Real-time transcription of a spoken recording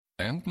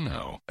And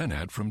now, an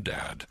ad from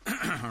Dad.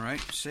 All right,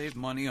 save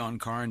money on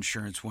car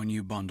insurance when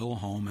you bundle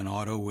home and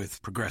auto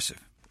with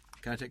Progressive.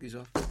 Can I take these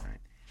off? All right.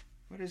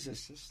 What is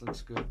this? This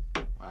looks good.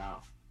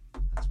 Wow,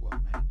 that's well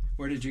made.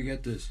 Where did you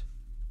get this?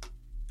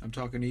 I'm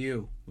talking to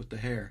you with the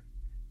hair.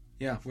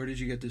 Yeah, where did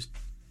you get this?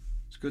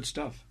 It's good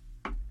stuff.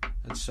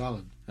 That's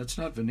solid. That's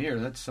not veneer.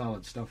 That's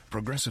solid stuff.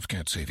 Progressive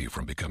can't save you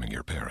from becoming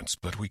your parents,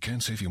 but we can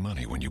save you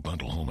money when you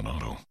bundle home and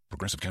auto.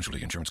 Progressive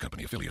Casualty Insurance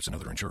Company, affiliates, and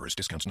other insurers.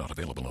 Discounts not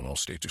available in all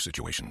states or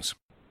situations.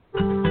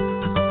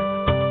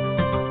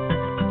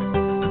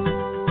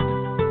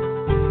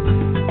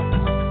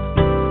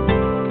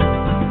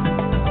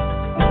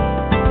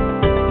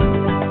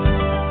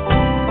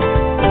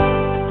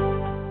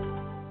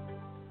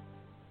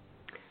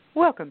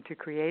 Welcome to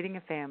Creating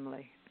a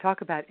Family.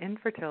 Talk about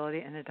infertility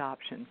and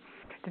adoption.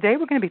 Today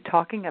we're going to be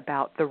talking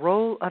about the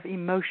role of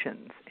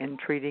emotions in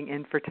treating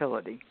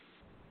infertility.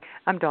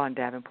 I'm Dawn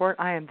Davenport.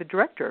 I am the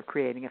director of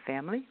Creating a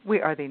Family.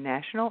 We are the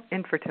National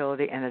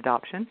Infertility and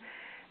Adoption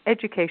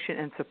Education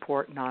and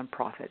Support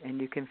nonprofit, and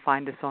you can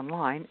find us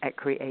online at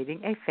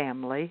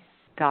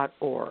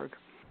creatingafamily.org.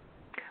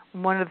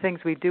 One of the things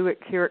we do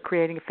here at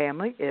Creating a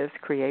Family is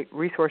create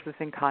resources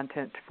and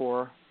content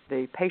for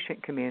the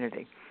patient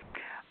community.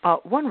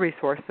 One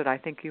resource that I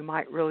think you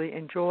might really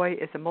enjoy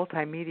is a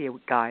multimedia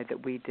guide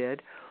that we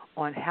did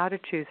on how to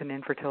choose an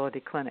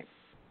infertility clinic.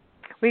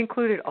 We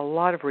included a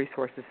lot of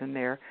resources in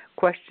there,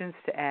 questions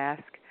to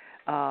ask,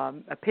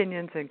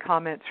 opinions and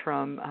comments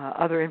from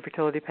other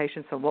infertility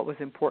patients on what was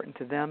important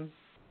to them.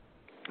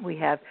 We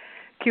have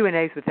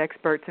Q&As with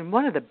experts, and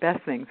one of the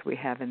best things we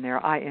have in there,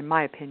 in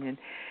my opinion,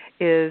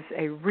 is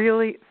a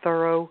really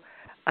thorough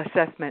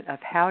assessment of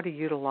how to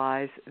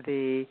utilize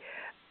the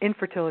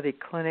infertility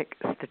clinic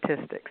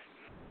statistics.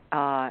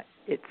 Not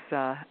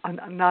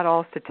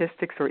all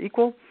statistics are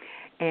equal,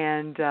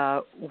 and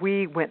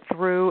we went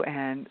through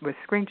and with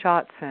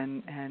screenshots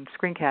and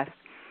screencasts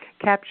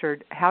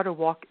captured how to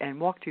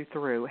walked you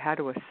through how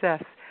to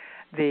assess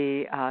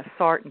the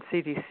SART and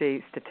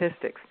CDC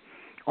statistics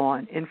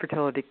on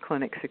infertility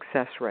clinic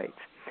success rates.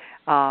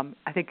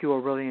 I think you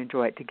will really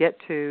enjoy it. To get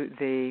to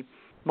the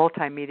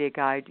multimedia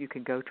guide, you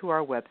can go to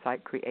our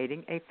website,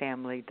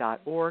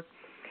 creatingafamily.org.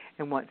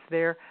 And once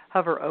there,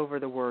 hover over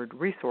the word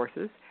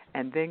resources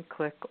and then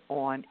click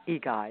on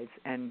eGuides,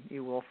 and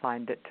you will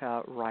find it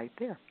right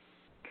there.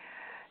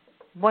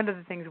 One of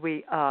the things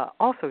we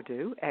also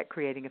do at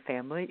Creating a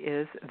Family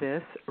is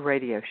this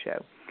radio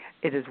show.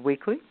 It is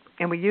weekly,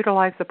 and we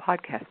utilize the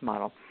podcast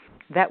model.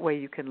 That way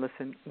you can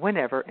listen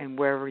whenever and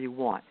wherever you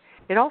want.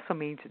 It also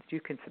means that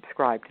you can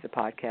subscribe to the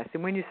podcast.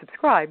 And when you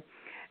subscribe,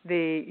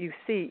 you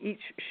see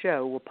each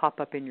show will pop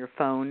up in your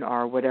phone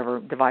or whatever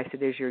device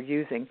it is you're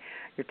using,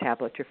 your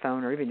tablet, your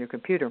phone, or even your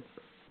computer,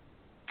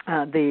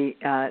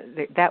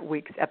 that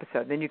week's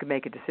episode. Then you can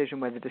make a decision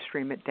whether to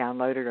stream it,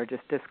 download it, or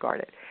just discard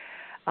it.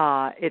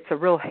 It's a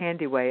real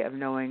handy way of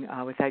knowing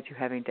without you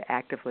having to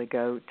actively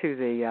go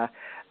to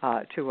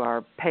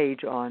our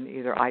page on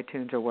either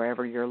iTunes or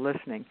wherever you're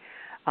listening.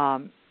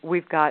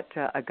 We've got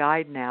a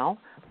guide now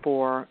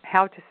for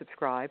how to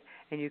subscribe,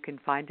 and you can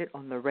find it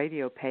on the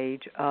radio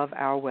page of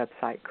our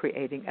website,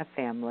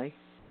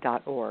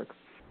 creatingafamily.org.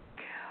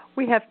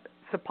 We have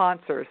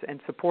sponsors and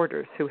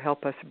supporters who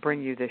help us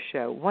bring you this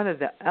show. One of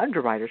the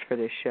underwriters for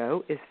this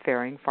show is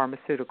Ferring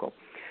Pharmaceutical.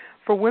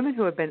 For women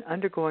who have been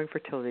undergoing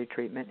fertility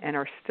treatment and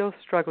are still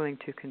struggling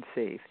to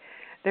conceive,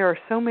 there are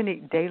so many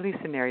daily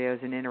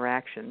scenarios and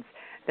interactions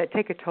that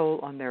take a toll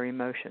on their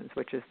emotions,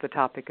 which is the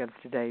topic of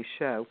today's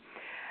show.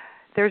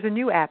 There's a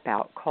new app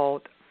out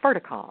called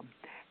Ferticom.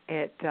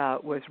 It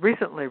was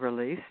recently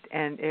released,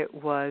 and it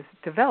was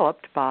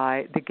developed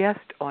by the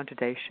guest on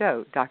today's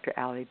show, Dr.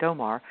 Ali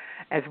Domar,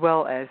 as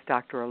well as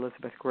Dr.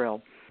 Elizabeth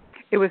Grill.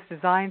 It was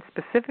designed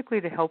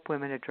specifically to help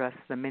women address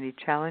the many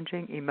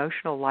challenging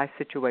emotional life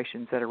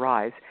situations that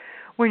arise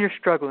when you're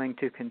struggling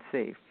to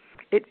conceive.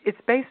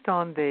 It's based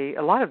on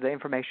a lot of the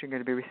information you're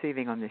going to be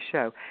receiving on this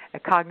show,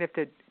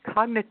 cognitive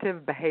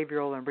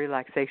behavioral and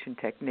relaxation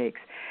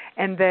techniques,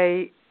 and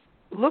they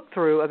look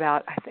through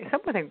about, I think,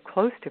 something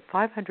close to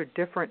 500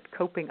 different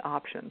coping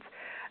options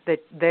that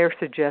they're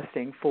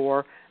suggesting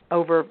for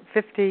over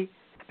 50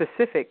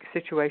 specific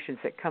situations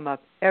that come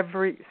up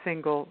every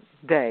single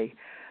day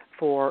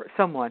for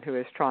someone who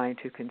is trying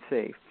to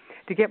conceive.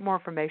 To get more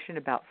information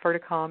about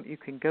Ferticom, you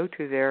can go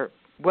to their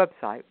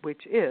website,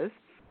 which is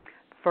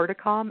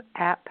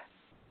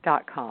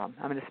ferticomapp.com.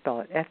 I'm going to spell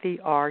it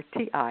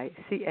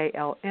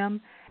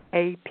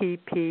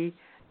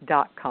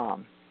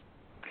ferticalmapp.com.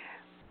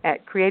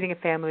 At Creating a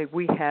Family,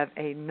 we have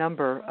a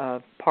number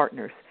of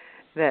partners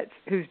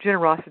whose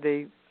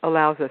generosity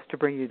allows us to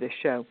bring you this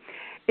show.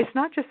 It's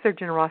not just their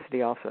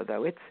generosity also,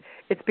 though.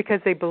 It's because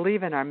they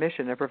believe in our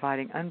mission of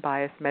providing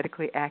unbiased,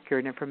 medically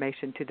accurate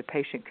information to the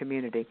patient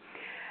community.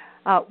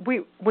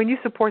 When you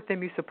support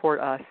them, you support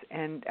us,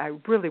 and I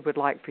really would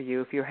like for you,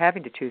 if you're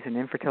having to choose an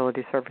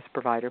infertility service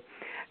provider,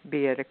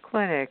 be it a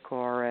clinic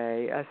or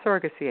a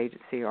surrogacy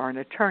agency or an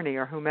attorney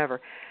or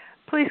whomever,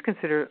 please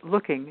consider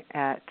looking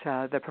at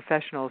the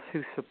professionals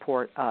who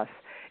support us.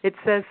 It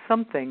says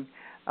something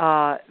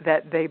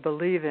that they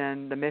believe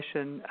in the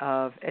mission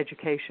of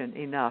education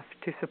enough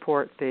to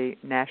support the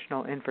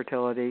National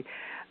Infertility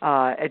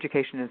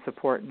Education and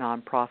Support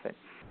nonprofit.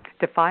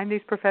 To find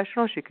these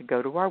professionals, you can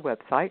go to our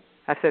website.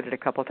 I've said it a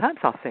couple of times.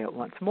 I'll say it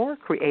once more,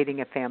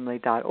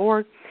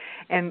 creatingafamily.org,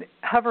 and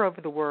hover over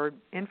the word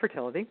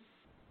infertility,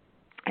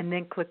 and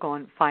then click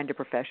on Find a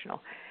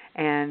Professional.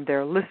 And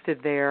they're listed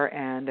there,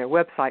 and their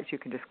websites, you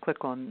can just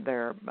click on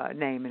their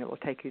name, and it will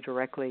take you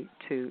directly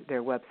to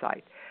their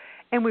website.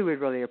 And we would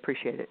really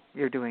appreciate it,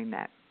 you're doing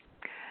that.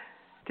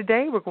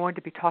 Today we're going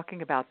to be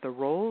talking about the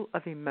role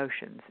of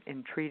emotions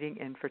in treating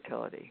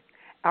infertility.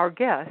 Our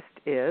guest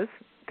is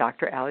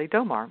Dr. Ali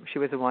Domar. She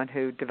was the one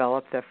who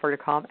developed the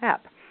Ferticom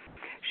app.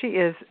 She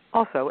is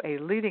also a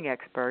leading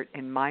expert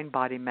in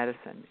mind-body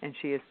medicine, and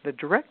she is the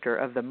director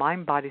of the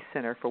Mind-Body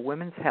Center for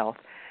Women's Health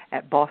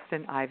at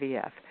Boston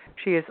IVF.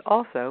 She is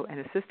also an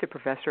assistant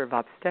professor of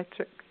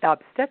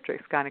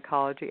obstetrics,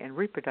 gynecology, and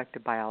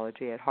reproductive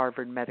biology at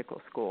Harvard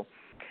Medical School.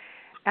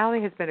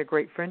 Ali has been a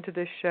great friend to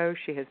this show.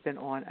 She has been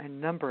on a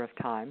number of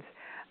times.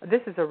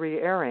 This is a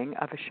re-airing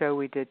of a show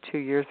we did 2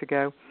 years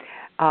ago.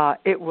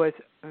 It was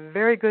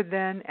very good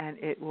then, and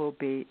it will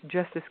be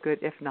just as good,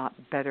 if not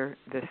better,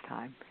 this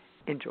time.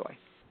 Enjoy.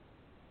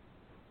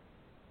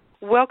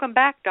 Welcome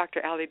back,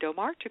 Dr. Ali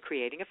Domar, to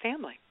Creating a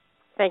Family.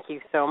 Thank you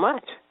so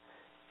much.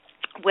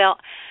 Well,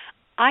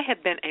 I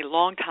have been a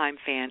longtime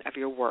fan of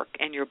your work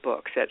and your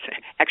books,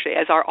 actually,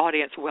 as our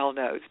audience well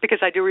knows, because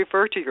I do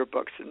refer to your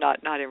books not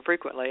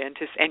infrequently and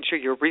to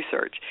your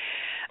research.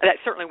 That's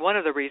certainly one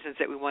of the reasons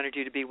that we wanted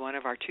you to be one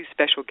of our two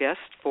special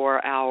guests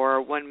for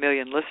our 1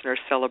 million listeners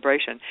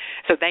celebration.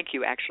 So thank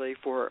you, actually,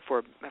 for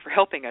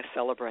helping us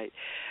celebrate.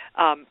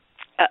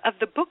 Of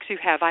the books you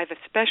have, I've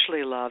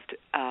especially loved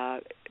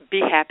Be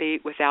Happy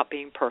Without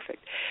Being Perfect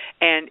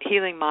and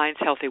Healing Minds,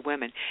 Healthy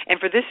Women. And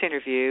for this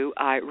interview,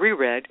 I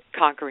reread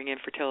Conquering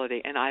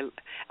Infertility, and I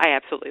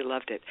absolutely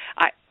loved it.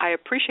 I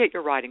appreciate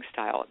your writing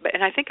style,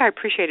 and I think I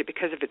appreciate it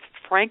because of its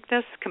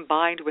frankness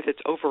combined with its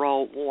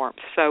overall warmth.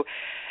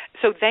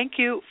 So thank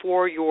you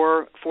for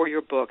your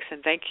books,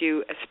 and thank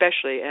you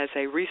especially as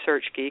a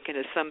research geek and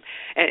as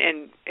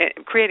and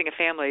Creating a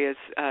Family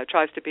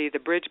tries to be the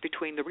bridge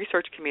between the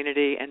research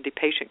community and the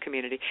patient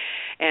community.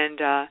 And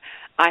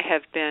I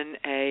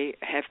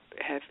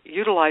have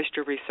utilized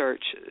your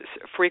research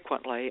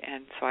frequently,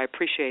 and so I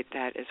appreciate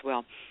that as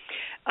well.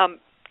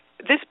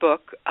 This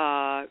book,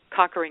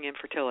 Conquering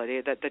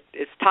Infertility, that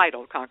it's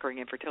titled Conquering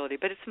Infertility,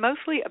 but it's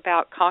mostly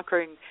about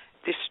conquering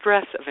the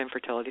stress of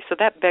infertility. So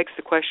that begs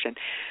the question,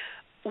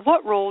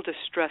 what role does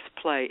stress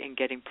play in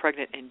getting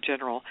pregnant in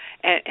general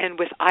and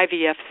with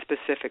IVF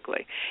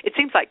specifically? It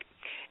seems like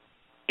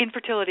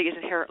infertility is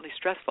inherently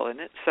stressful, isn't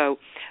it? So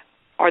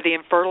are the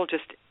infertile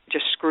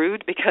just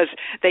screwed because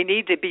they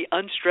need to be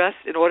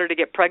unstressed in order to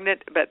get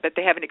pregnant, but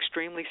they have an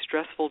extremely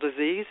stressful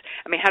disease?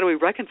 I mean, how do we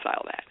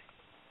reconcile that?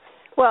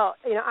 Well,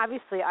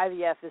 obviously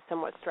IVF is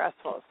somewhat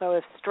stressful. So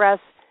if stress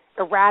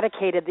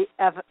eradicated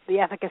the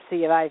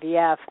efficacy of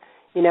IVF,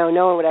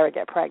 no one would ever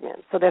get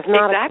pregnant. So there's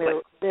not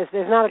there's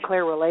not a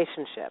clear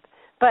relationship.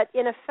 But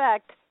in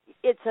effect,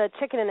 it's a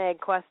chicken and egg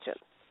question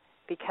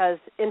because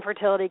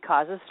infertility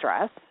causes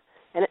stress,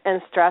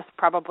 and stress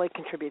probably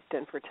contributes to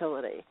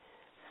infertility.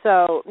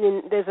 So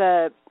there's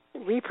a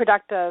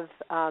reproductive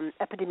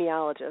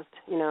epidemiologist,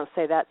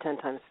 say that 10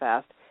 times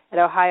fast, at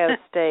Ohio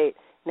State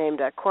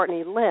named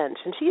Courtney Lynch,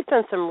 and she's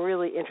done some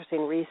really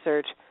interesting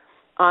research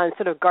on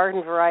sort of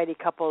garden variety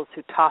couples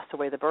who toss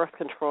away the birth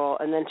control,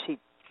 and then she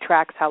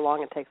tracks how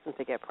long it takes them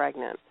to get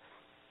pregnant.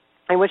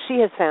 And what she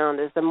has found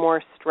is the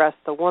more stressed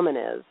the woman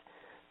is,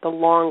 the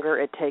longer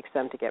it takes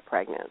them to get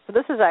pregnant. So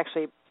this is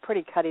actually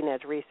pretty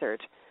cutting-edge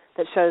research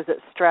that shows that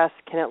stress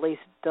can at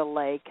least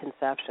delay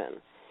conception.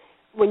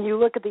 When you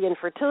look at the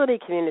infertility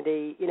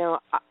community,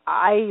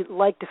 I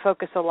like to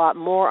focus a lot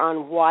more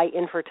on why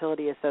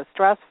infertility is so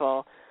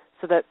stressful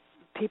so that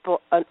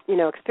people,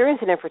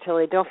 experiencing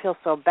infertility don't feel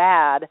so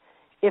bad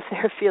if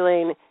they're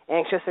feeling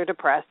anxious or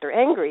depressed or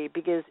angry,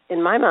 because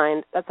in my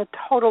mind, that's a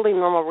totally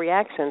normal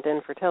reaction to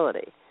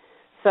infertility.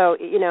 So,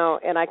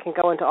 and I can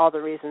go into all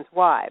the reasons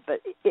why, but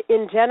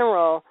in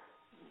general,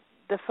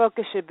 the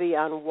focus should be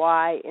on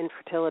why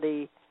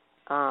infertility,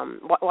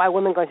 why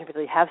women going through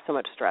infertility have so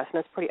much stress, and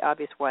it's pretty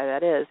obvious why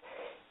that is.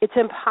 It's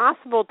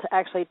impossible to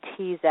actually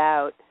tease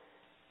out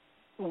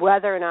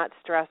whether or not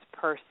stress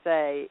per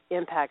se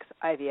impacts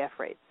IVF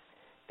rates,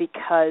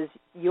 because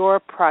your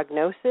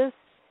prognosis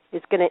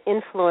is going to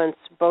influence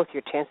both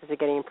your chances of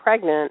getting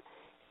pregnant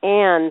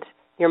and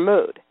your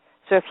mood.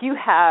 So if you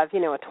have, a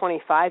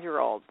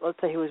 25-year-old,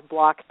 let's say who has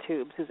blocked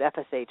tubes, whose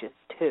FSH is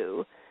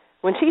 2,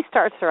 when she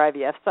starts her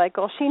IVF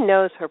cycle, she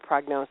knows her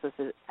prognosis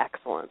is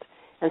excellent.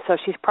 And so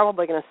she's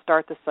probably going to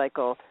start the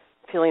cycle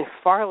feeling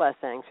far less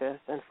anxious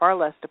and far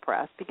less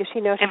depressed because she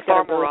knows she's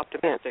going to far more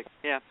optimistic.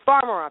 Yeah.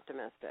 Far more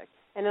optimistic.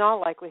 And in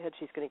all likelihood,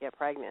 she's going to get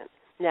pregnant.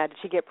 Now, did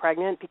she get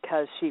pregnant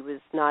because she was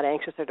not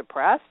anxious or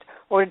depressed,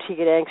 or did she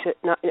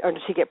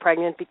get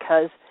pregnant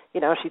because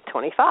she's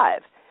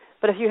 25?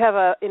 But if you have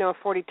a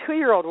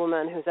 42-year-old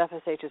woman whose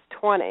FSH is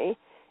 20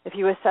 if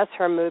you assess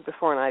her mood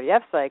before an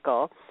IVF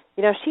cycle,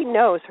 she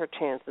knows her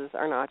chances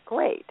are not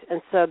great.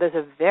 And so there's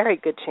a very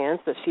good chance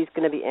that she's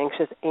going to be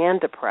anxious and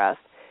depressed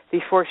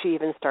before she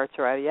even starts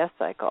her IVF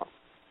cycle.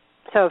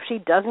 So if she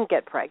doesn't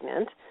get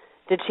pregnant,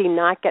 did she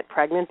not get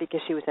pregnant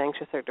because she was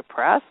anxious or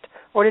depressed,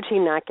 or did she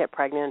not get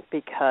pregnant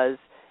because,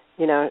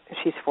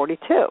 she's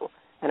 42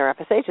 and her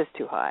FSH is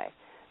too high?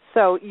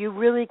 So you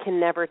really can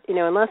never,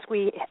 unless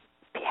we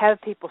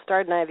have people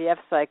start an IVF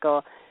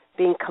cycle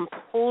being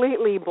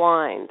completely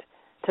blind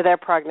to their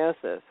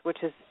prognosis, which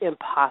is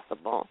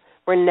impossible,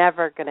 we're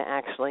never going to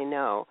actually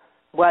know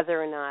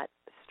whether or not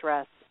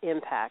stress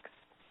impacts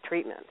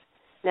treatment.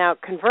 Now,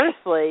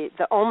 conversely,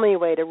 the only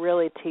way to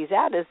really tease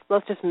out is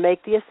let's just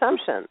make the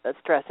assumption that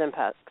stress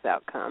impacts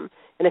outcome.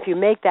 And if you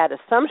make that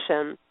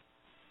assumption,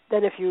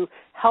 then if you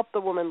help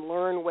the woman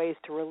learn ways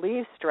to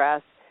relieve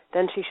stress,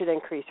 then she should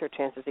increase her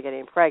chances of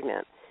getting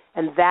pregnant.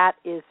 And that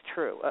is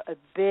true. A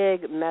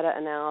big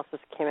meta-analysis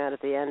came out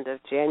at the end of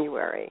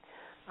January,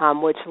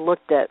 which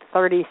looked at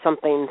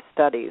 30-something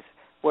studies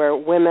where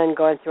women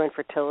going through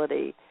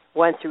infertility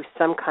went through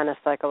some kind of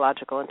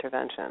psychological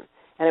intervention.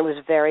 And it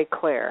was very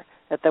clear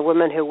that the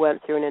women who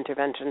went through an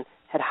intervention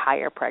had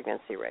higher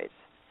pregnancy rates,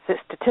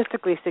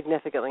 statistically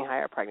significantly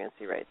higher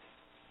pregnancy rates.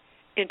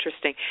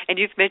 Interesting. And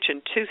you've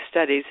mentioned 2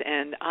 studies,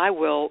 and I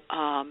will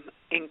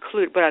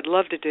include, what I'd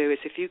love to do is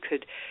if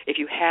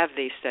you have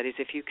these studies,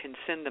 if you can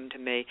send them to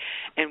me,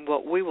 and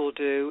what we will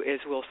do is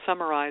we'll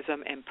summarize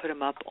them and put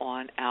them up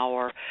on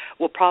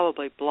we'll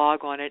probably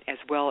blog on it as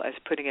well as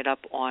putting it up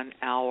on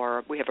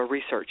we have a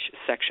research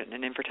section,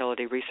 an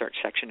infertility research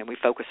section, and we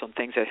focus on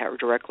things that are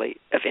directly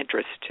of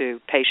interest to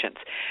patients,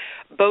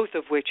 both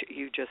of which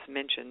you just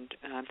mentioned.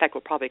 In fact,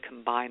 we'll probably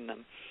combine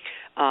them.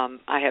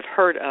 I have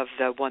heard of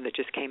the one that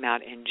just came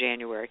out in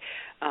January.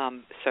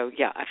 So,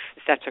 yeah,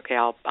 if that's okay,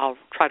 I'll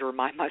try to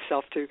remind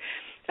myself to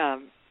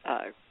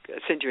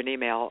send you an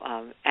email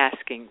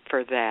asking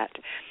for that.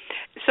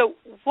 So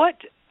what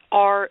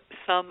are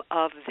some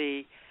of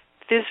the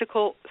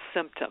physical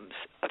symptoms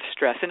of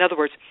stress? In other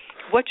words,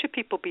 what should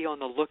people be on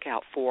the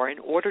lookout for in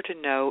order to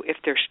know if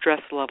their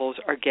stress levels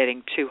are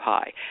getting too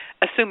high,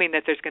 assuming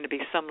that there's going to be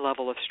some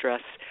level of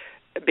stress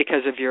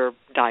because of your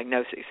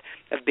diagnosis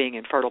of being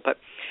infertile? But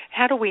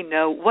how do we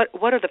know,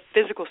 what are the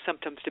physical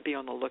symptoms to be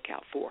on the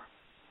lookout for?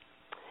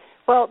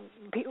 Well,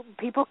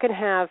 people can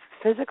have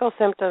physical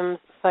symptoms,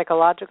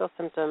 psychological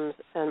symptoms,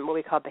 and what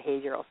we call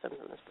behavioral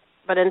symptoms.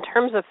 But in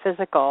terms of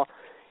physical,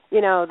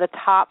 the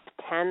top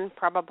 10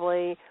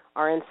 probably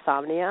are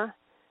insomnia,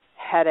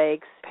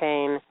 headaches,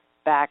 pain,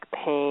 back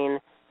pain,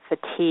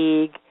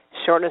 fatigue,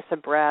 shortness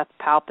of breath,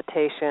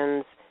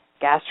 palpitations,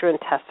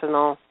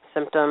 gastrointestinal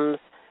symptoms,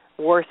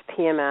 worse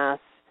PMS,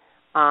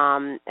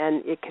 and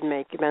it can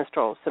make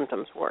menstrual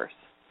symptoms worse.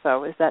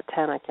 So is that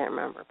 10? I can't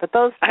remember. But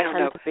those I don't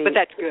know, but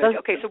that's good.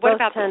 Okay, so what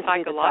about the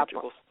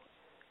psychologicals?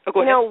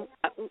 Go ahead.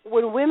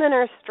 When women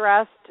are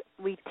stressed,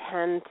 we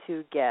tend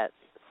to get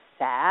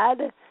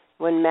sad.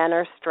 When men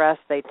are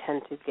stressed, they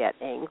tend to get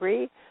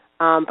angry.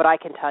 But I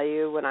can tell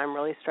you when I'm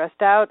really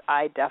stressed out,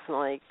 I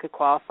definitely could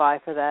qualify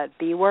for that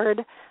B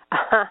word.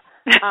 So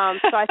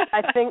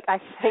I think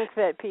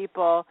that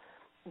people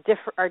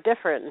are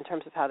different in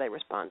terms of how they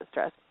respond to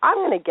stress. I'm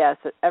going to guess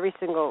that every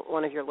single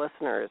one of your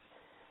listeners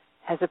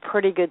has a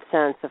pretty good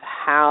sense of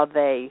how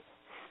they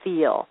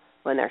feel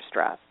when they're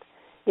stressed.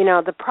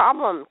 The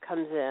problem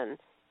comes in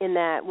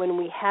that when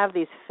we have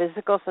these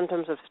physical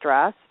symptoms of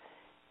stress,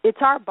 it's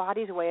our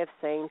body's way of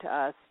saying to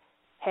us,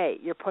 hey,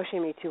 you're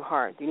pushing me too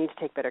hard. You need to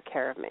take better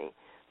care of me.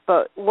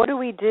 But what do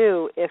we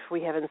do if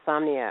we have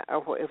insomnia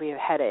or if we have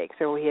headaches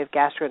or we have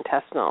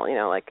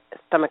gastrointestinal, like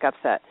stomach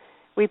upset?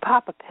 We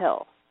pop a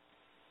pill.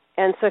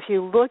 And so if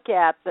you look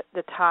at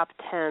the top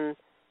 10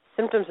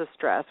 symptoms of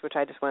stress, which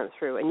I just went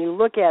through, and you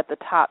look at the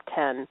top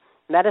 10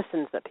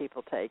 medicines that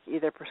people take,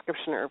 either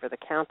prescription or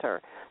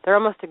over-the-counter, they're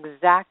almost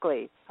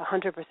exactly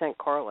 100%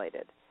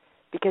 correlated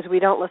because we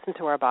don't listen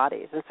to our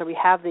bodies. And so we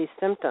have these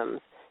symptoms,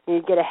 and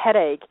you get a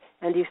headache,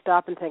 and you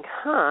stop and think,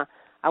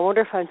 I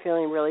wonder if I'm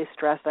feeling really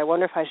stressed. I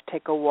wonder if I should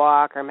take a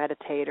walk or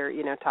meditate or,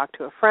 talk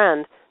to a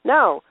friend.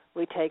 No,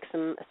 we take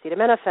some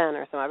acetaminophen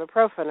or some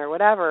ibuprofen or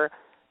whatever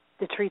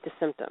to treat the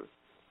symptom.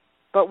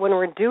 But when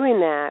we're doing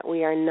that,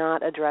 we are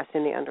not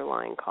addressing the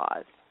underlying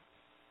cause.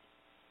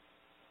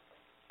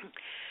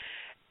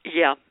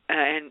 Yeah,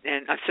 and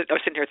I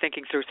was sitting here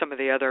thinking through some of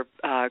the other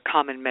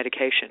common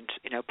medications,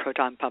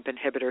 proton pump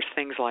inhibitors,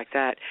 things like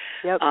that,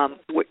 yep.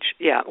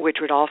 which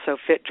would also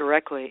fit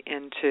directly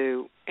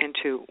into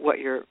what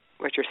you're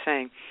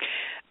saying.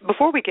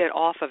 Before we get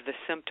off of the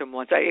symptom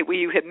ones,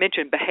 you had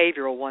mentioned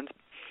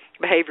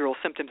behavioral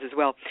symptoms as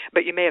well,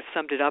 but you may have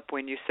summed it up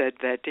when you said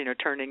that,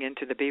 turning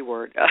into the B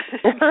word.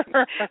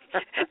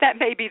 That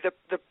may be the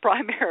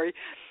primary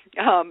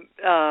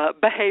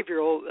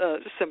behavioral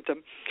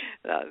symptom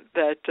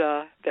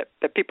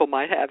that people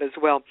might have as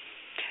well.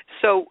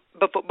 So,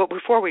 but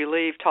before we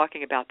leave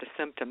talking about the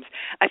symptoms,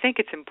 I think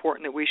it's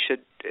important that we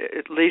should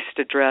at least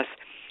address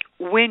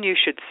when you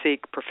should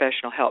seek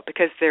professional help,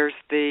 because there's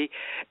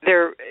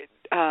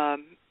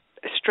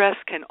stress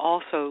can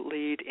also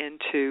lead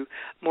into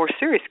more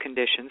serious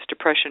conditions,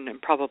 depression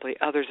and probably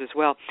others as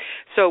well.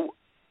 So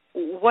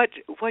what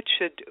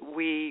should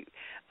we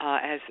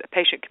as a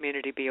patient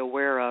community be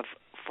aware of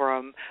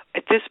from,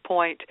 at this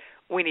point,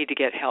 we need to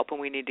get help and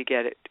we need to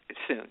get it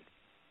soon?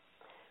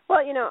 Well,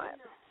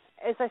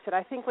 as I said,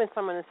 I think when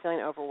someone is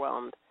feeling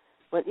overwhelmed,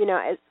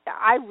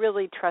 I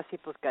really trust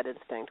people's gut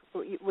instinct.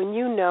 When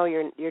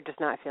you're just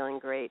not feeling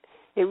great,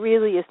 it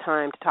really is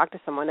time to talk to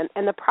someone.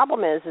 And the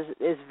problem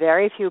is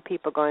very few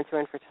people going through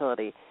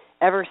infertility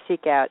ever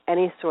seek out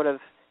any sort of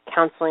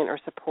counseling or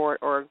support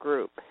or a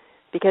group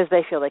because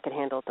they feel they can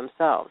handle it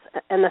themselves.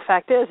 And the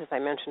fact is, as I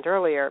mentioned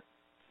earlier,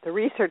 the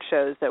research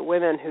shows that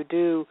women who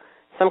do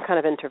some kind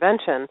of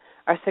intervention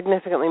are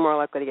significantly more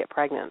likely to get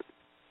pregnant.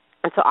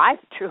 And so I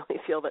truly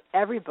feel that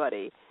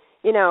everybody,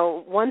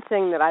 one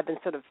thing that I've been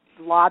sort of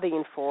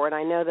lobbying for, and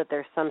I know that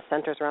there's some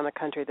centers around the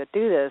country that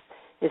do this,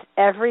 is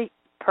every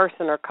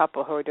person or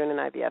couple who are doing an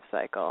IVF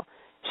cycle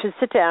should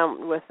sit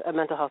down with a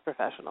mental health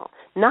professional,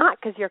 not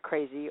because you're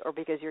crazy or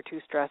because you're too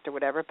stressed or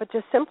whatever, but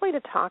just simply to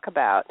talk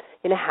about,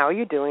 how are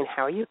you doing,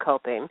 how are you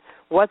coping,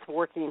 what's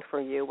working for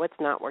you, what's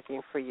not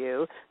working for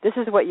you. This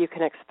is what you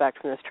can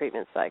expect from this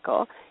treatment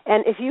cycle.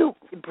 And if you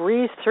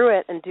breeze through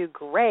it and do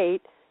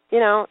great,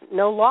 no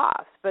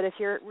loss. But if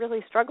you're really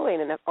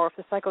struggling or if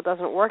the cycle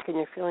doesn't work and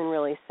you're feeling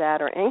really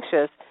sad or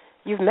anxious,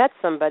 you've met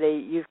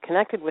somebody, you've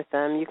connected with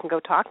them, you can go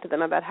talk to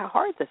them about how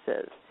hard this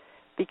is.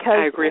 Because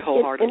I agree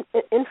wholeheartedly.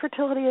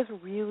 Infertility is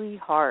really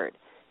hard.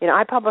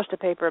 I published a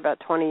paper about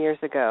 20 years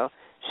ago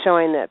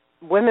showing that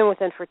women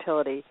with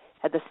infertility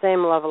had the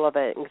same level of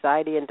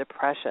anxiety and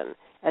depression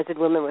as did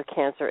women with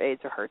cancer,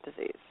 AIDS, or heart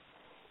disease.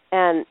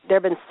 And there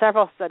have been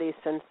several studies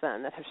since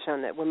then that have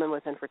shown that women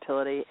with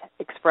infertility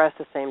express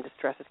the same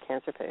distress as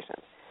cancer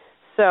patients.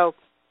 So,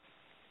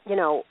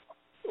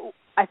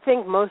 I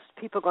think most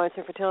people going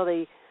through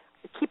infertility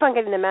keep on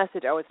getting the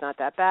message, oh, it's not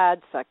that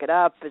bad, suck it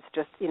up, it's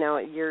just,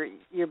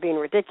 you're being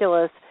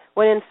ridiculous,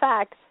 when in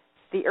fact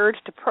the urge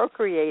to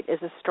procreate is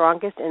the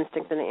strongest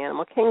instinct in the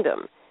animal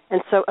kingdom.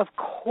 And so, of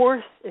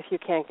course, if you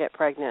can't get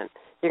pregnant,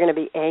 you're going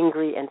to be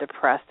angry and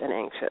depressed and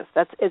anxious.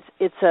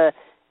 It's a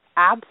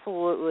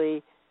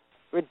absolutely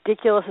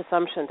ridiculous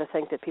assumption to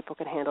think that people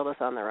can handle this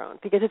on their own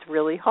because it's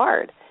really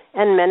hard.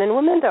 And men and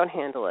women don't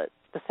handle it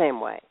the same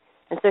way.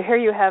 And so here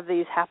you have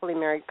these happily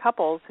married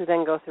couples who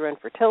then go through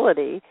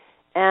infertility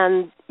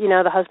and,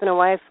 the husband and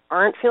wife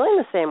aren't feeling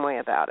the same way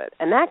about it.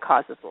 And that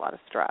causes a lot of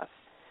stress.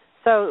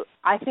 So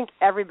I think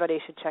everybody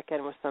should check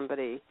in with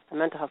somebody, a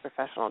mental health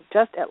professional,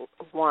 just at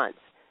once,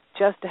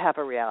 just to have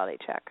a reality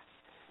check.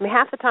 I mean,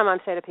 half the time I'm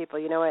saying to people,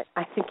 you know what,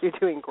 I think you're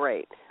doing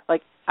great.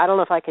 Like, I don't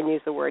know if I can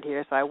use the word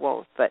here, so I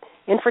won't, but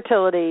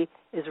infertility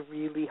is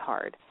really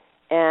hard.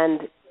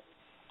 And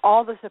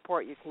all the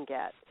support you can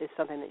get is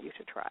something that you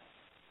should try.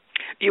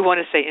 You want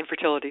to say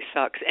infertility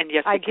sucks, and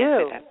yes, we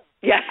can say that.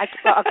 Yeah.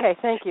 Okay,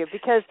 thank you.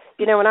 Because,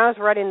 when I was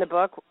writing the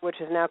book, which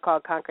is now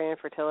called Conquering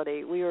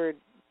Infertility, we were,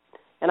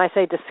 and I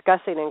say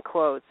discussing in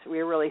quotes,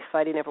 we were really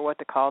fighting over what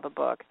to call the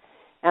book.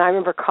 And I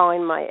remember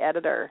calling my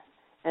editor,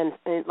 and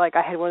I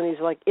had one of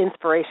these,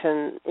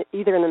 inspiration,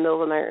 either in the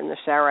middle of the night or in the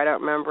shower, I don't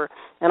remember.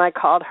 And I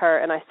called her,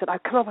 and I said,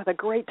 I've come up with a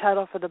great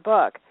title for the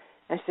book.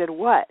 And she said,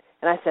 what?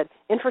 And I said,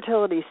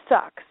 Infertility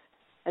Sucks.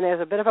 And there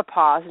was a bit of a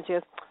pause, and she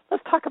goes,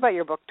 let's talk about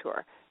your book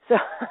tour. So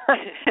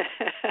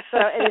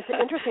and it's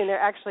interesting. There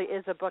actually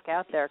is a book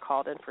out there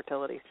called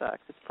Infertility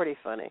Sucks. It's pretty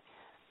funny.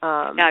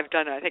 Now I've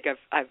done it. I think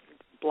I've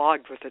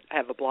blogged with it. I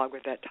have a blog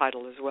with that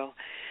title as well.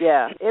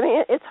 Yeah, I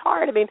mean it's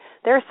hard. I mean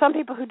there are some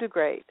people who do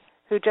great,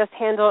 who just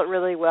handle it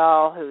really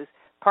well, whose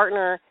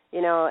partner,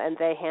 and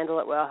they handle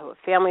it well, who have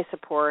family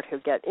support, who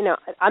get,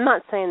 I'm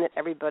not saying that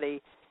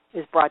everybody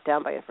is brought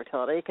down by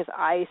infertility because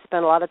I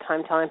spend a lot of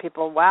time telling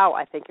people, wow,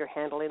 I think you're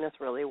handling this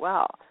really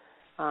well.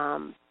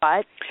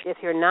 But if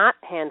you're not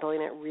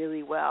handling it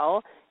really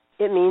well,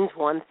 it means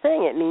one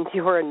thing. It means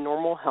you are a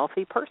normal,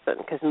 healthy person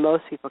because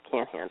most people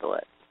can't handle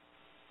it.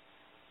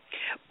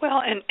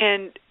 Well,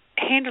 and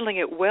handling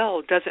it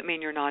well doesn't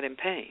mean you're not in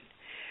pain.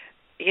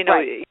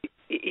 Right.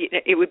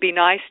 It would be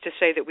nice to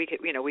say that we could,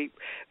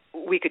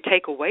 we could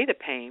take away the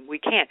pain. We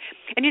can't.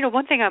 And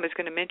one thing I was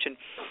going to mention,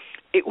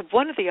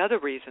 one of the other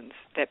reasons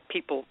that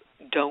people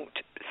don't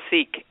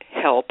seek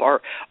help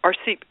or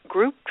seek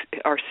group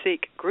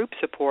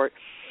support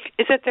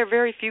is that there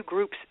very few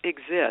groups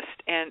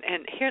exist, and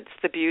hence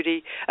the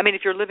beauty. I mean,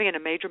 if you're living in a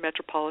major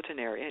metropolitan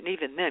area, and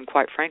even then,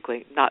 quite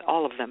frankly, not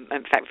all of them,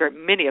 in fact, very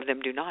many of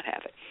them do not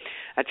have it.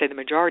 I'd say the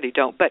majority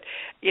don't, but,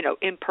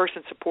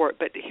 in-person support.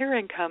 But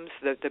herein comes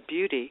the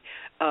beauty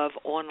of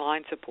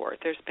online support.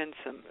 There's been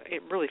some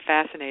really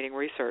fascinating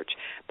research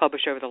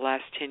published over the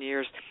last 10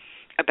 years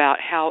about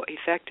how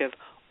effective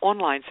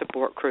online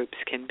support groups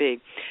can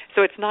be.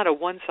 So it's not a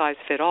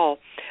one-size-fits-all.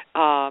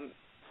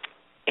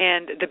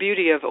 And the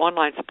beauty of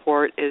online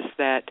support is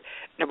that,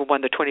 number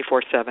one, the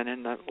 24/7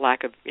 and the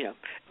lack of,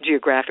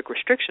 geographic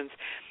restrictions,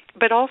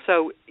 but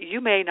also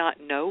you may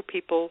not know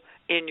people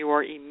in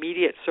your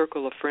immediate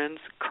circle of friends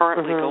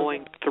currently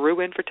going through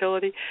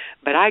infertility,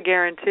 but I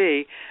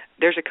guarantee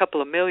there's a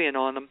couple of million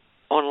of them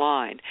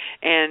online,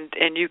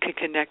 and you can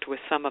connect with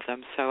some of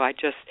them. So I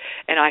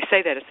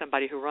say that as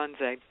somebody who runs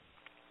a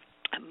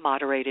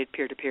moderated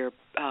peer-to-peer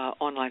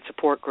online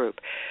support group,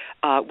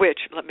 which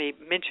let me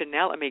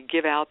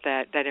give out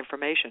that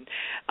information.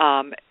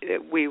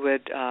 We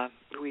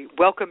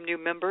welcome new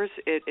members.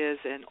 It is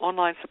an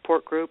online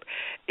support group.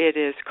 It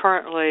is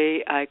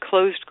currently a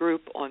closed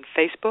group on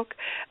Facebook.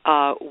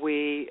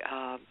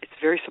 It's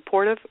very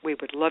supportive. We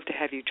would love to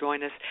have you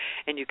join us,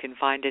 and you can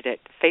find it at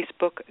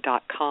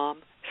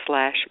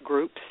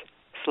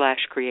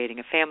facebook.com/groups/creating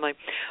a family,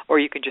 or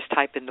you can just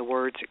type in the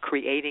words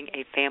creating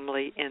a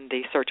family in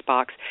the search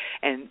box,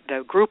 and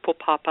the group will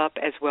pop up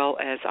as well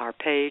as our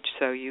page,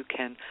 so you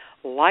can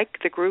like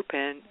the group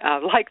and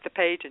like the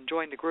page and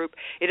join the group.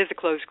 It is a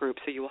closed group,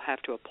 so you will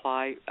have to you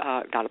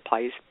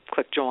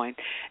click join,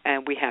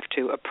 and we have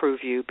to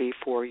approve you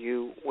before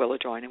you will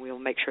join, and we will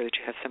make sure that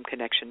you have some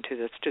connection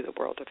to the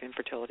world of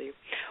infertility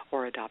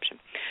or adoption.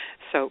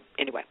 So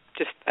anyway,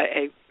 just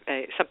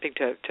something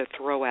to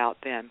throw out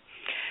then.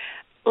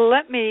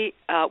 We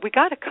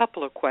got a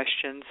couple of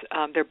questions.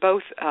 They're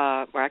both,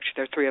 actually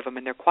there are three of them,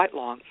 and they're quite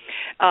long.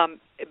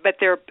 But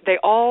they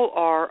all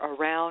are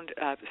around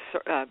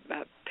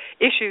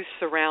issues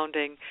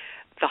surrounding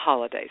the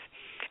holidays.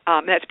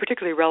 That's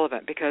particularly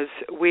relevant because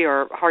we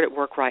are hard at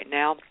work right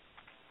now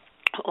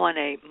on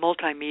a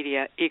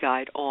multimedia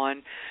e-guide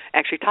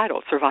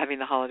titled Surviving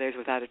the Holidays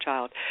Without a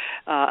Child,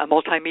 a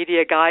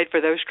multimedia guide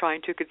for those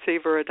trying to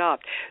conceive or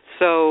adopt.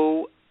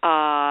 So,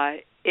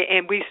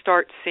 and we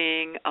start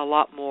seeing a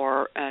lot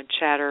more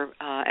chatter,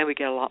 and we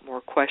get a lot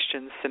more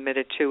questions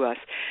submitted to us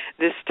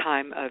this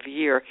time of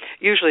year,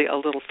 usually a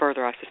little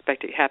further. I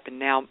suspect it happened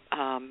now.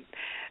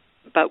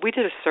 But we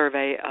did a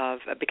survey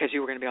because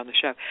you were going to be on the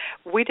show,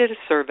 we did a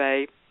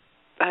survey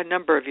a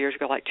number of years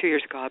ago, like 2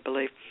 years ago, I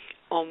believe,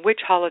 on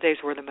which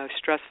holidays were the most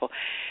stressful.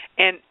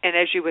 And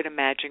as you would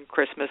imagine,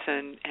 Christmas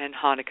and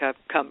Hanukkah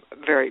come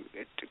very,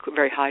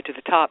 very high to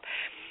the top.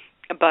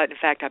 But, in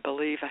fact, I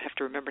believe, I have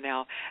to remember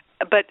now,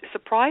 but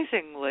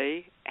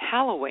surprisingly,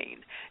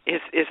 Halloween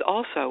is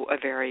also a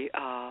very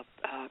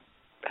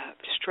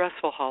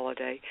stressful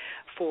holiday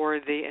for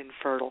the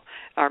infertile,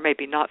 or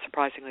maybe not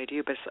surprisingly to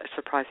you, but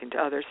surprising to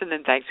others, and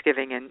then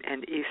Thanksgiving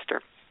and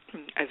Easter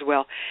as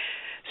well.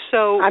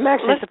 So I'm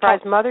actually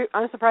surprised.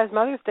 I'm surprised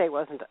Mother's Day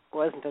wasn't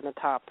in the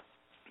top.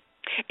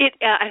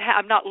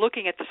 I'm not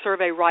looking at the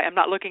survey right. I'm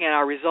not looking at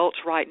our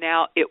results right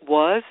now. It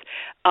was.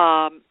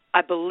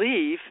 I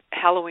believe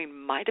Halloween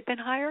might have been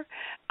higher.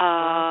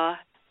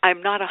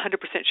 I'm not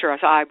 100% sure.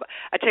 So I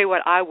tell you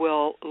what, I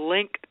will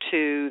link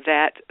to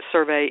that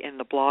survey in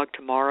the blog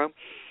tomorrow,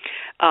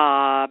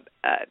 so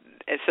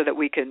that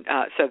we can,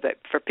 so that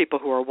for people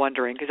who are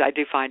wondering, because I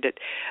do find it,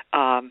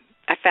 I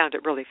found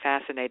it really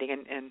fascinating,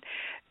 and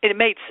it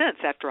made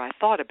sense after I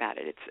thought about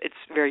it. It's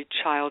very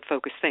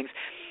child-focused things.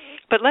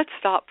 But let's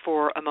stop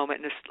for a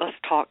moment and let's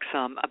talk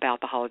some about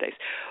the holidays.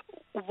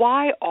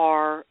 Why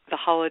are the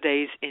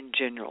holidays in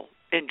general,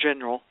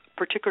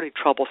 particularly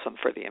troublesome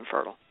for the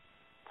infertile?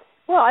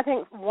 Well, I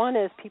think one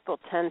is people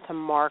tend to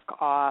mark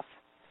off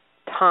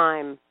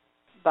time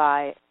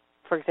by,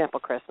 for example,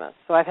 Christmas.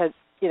 So I've had,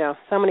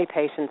 so many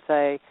patients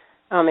say,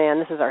 oh, man,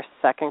 this is our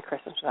second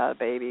Christmas without a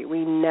baby.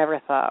 We never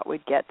thought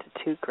we'd get to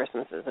 2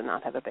 Christmases and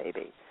not have a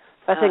baby.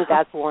 So I think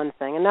that's one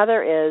thing.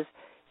 Another is,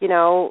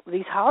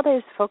 these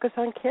holidays focus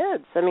on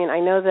kids. I mean,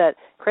 I know that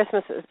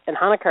Christmas and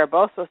Hanukkah are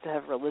both supposed to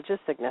have religious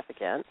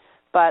significance,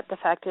 but the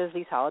fact is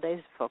these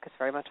holidays focus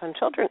very much on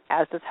children,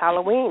 as does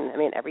Halloween. I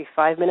mean, every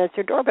 5 minutes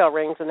your doorbell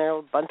rings, and there are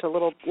a bunch of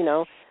little,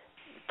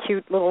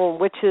 cute little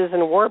witches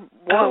and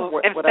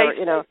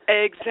whatever.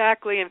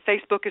 Exactly, and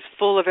Facebook is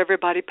full of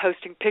everybody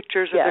posting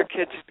pictures of their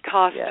kids'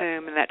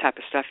 costume and that type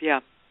of stuff,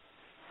 yeah.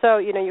 So,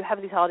 you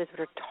have these holidays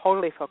that are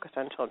totally focused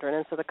on children,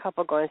 and so the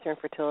couple going through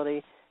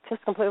infertility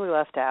just completely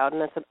left out,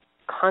 and that's a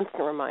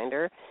constant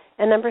reminder.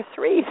 And number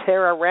 3,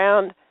 they're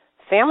around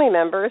family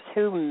members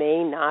who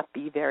may not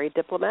be very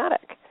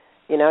diplomatic.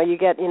 You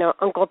get,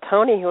 Uncle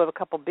Tony who have a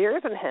couple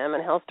beers in him,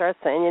 and he'll start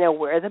saying,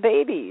 where are the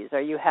babies? Or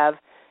you have,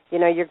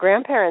 your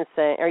grandparents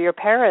saying, or your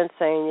parents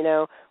saying,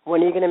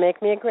 when are you going to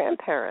make me a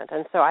grandparent?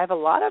 And so I have a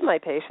lot of my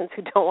patients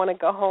who don't want to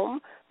go home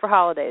for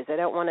holidays. They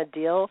don't want to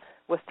deal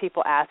with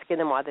people asking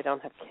them why they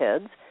don't have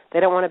kids. They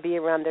don't want to be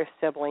around their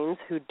siblings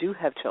who do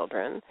have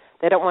children.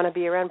 They don't want to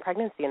be around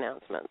pregnancy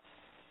announcements,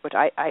 which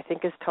I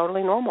think is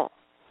totally normal.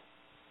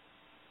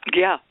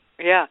 Yeah.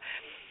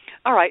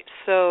 All right,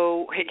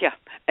 so,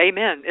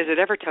 amen. Is it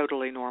ever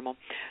totally normal?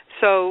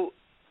 So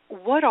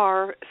what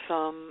are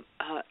some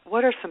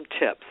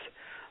tips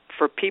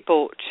for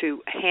people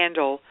to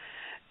handle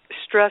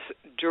stress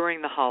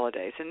during the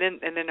holidays? And then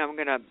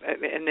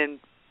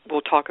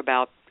we'll talk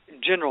about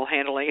general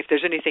handling. If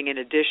there's anything in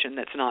addition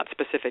that's not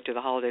specific to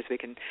the holidays, we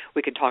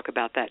can talk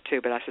about that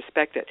too. But I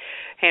suspect that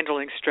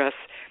handling stress,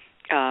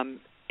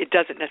 it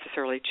doesn't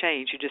necessarily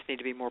change. You just need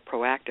to be more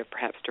proactive,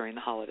 perhaps, during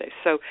the holidays.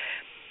 So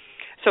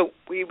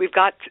we've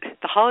got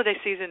the holiday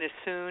season is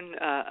soon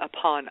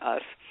upon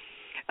us.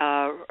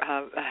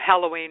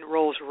 Halloween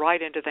rolls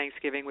right into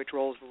Thanksgiving, which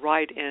rolls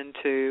right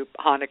into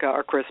Hanukkah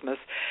or Christmas,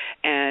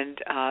 and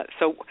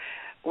so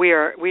we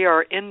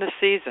are in the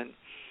season.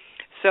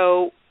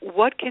 So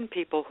what can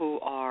people who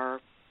are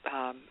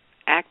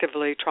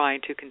actively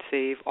trying to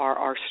conceive or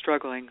are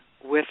struggling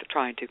with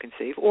trying to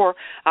conceive, or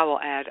I will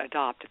add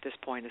adopt at this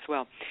point as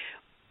well,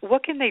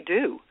 what can they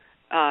do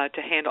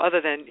to handle,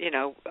 other than,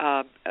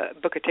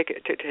 book a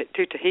ticket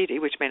to Tahiti,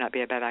 which may not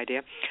be a bad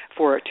idea,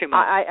 for 2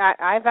 months?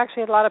 I've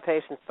actually had a lot of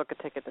patients book a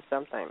ticket to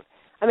something.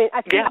 I mean,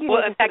 I think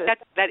in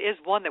fact, that is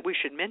one that we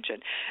should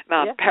mention.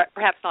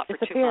 Perhaps not for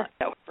 2 months,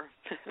 however.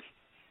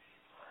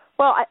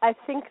 Well, I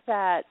think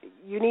that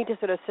you need to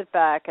sort of sit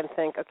back and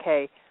think,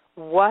 okay,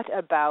 what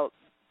about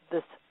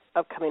this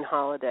upcoming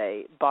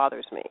holiday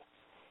bothers me?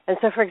 And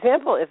so, for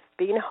example, if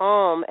being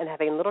home and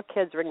having little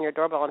kids ring your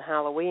doorbell on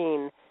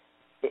Halloween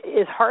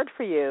is hard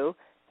for you,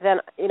 then,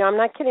 I'm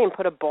not kidding,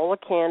 put a bowl of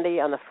candy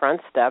on the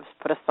front steps,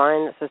 put a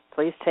sign that says,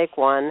 please take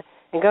one,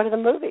 and go to the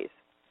movies.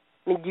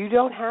 I mean, you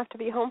don't have to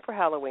be home for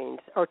Halloween,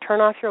 or turn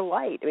off your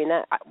light. I mean,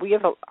 we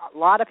have a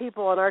lot of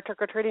people on our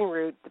trick-or-treating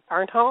route that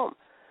aren't home.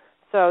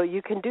 So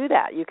you can do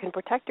that. You can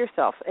protect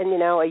yourself. And,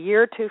 a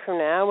year or two from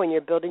now, when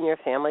you're building your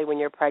family, when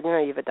you're pregnant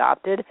or you've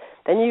adopted,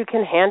 then you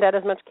can hand out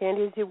as much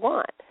candy as you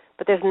want.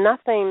 But there's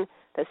nothing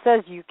that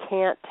says you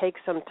can't take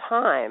some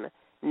time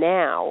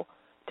now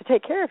to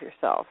take care of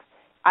yourself.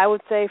 I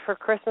would say for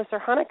Christmas or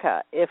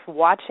Hanukkah, if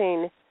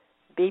watching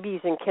babies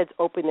and kids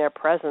open their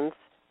presents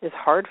is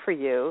hard for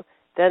you,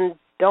 then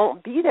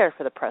don't be there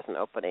for the present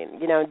opening.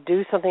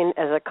 Do something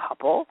as a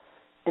couple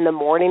in the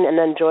morning and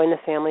then join the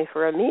family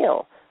for a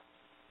meal.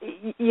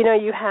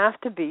 You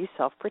have to be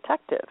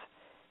self-protective.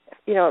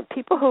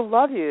 People who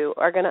love you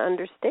are going to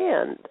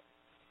understand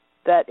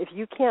that if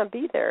you can't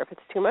be there, if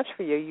it's too much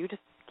for you, you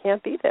just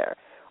can't be there.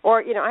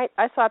 Or,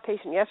 I saw a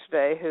patient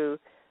yesterday who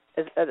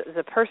is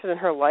a person in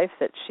her life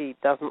that she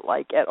doesn't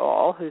like at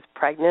all, who's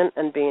pregnant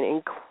and being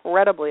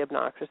incredibly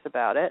obnoxious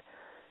about it.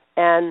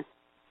 And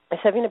is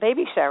having a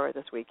baby shower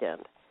this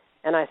weekend.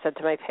 And I said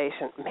to my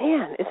patient,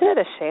 man, isn't it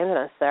a shame that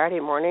on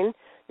Saturday morning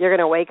you're going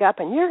to wake up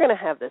and you're going to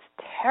have this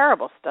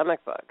terrible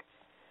stomach bug?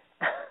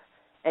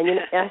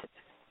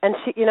 and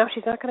she,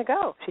 she's not going to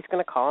go. She's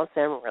going to call and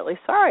say, I'm really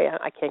sorry,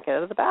 I can't get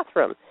out of the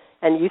bathroom.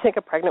 And you think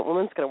a pregnant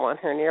woman's going to want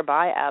her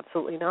nearby?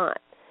 Absolutely not.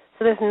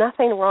 So there's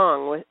nothing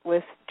wrong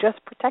with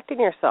just protecting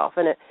yourself.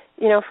 And,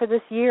 for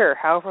this year,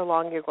 however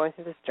long you're going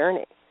through this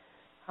journey.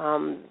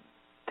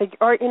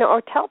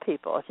 Or tell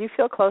people, if you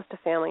feel close to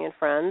family and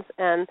friends,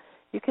 and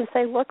you can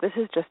say, look, this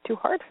is just too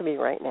hard for me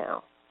right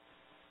now.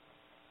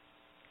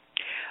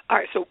 All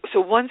right, so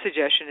one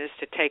suggestion is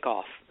to take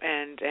off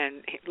and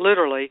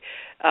literally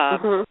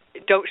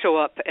don't show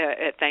up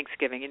at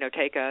Thanksgiving.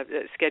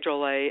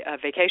 Schedule a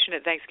vacation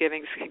at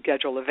Thanksgiving,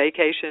 schedule a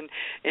vacation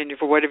and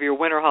for whatever your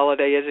winter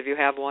holiday is if you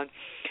have one.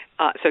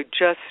 So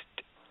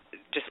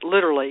just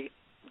literally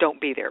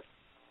don't be there,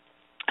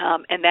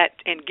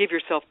 and give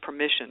yourself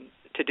permission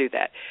to do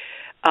that.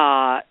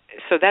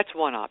 So that's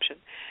one option.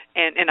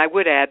 And I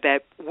would add that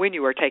when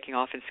you are taking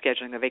off and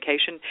scheduling a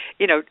vacation,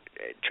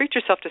 treat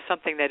yourself to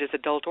something that is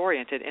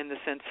adult-oriented in the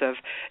sense of,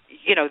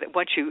 that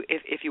once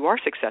if you are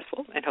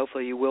successful, and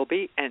hopefully you will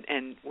be,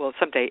 and will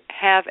someday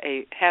have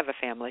a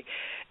family,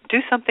 do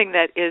something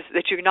that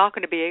you're not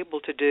going to be able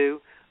to do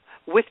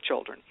with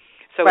children.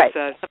 So right.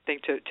 It's something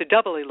to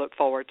doubly look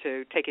forward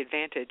to, take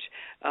advantage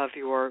of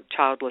your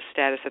childless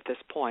status at this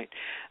point.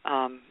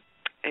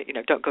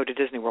 Don't go to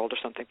Disney World or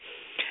something.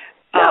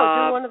 No,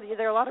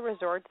 there are a lot of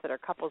resorts that are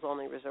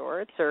couples-only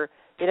resorts, or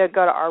go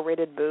to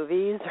R-rated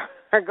movies,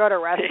 or go to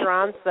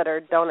restaurants that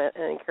don't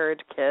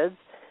encourage kids.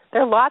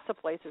 There are lots of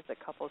places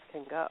that couples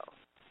can go.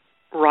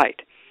 Right.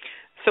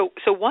 So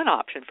one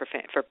option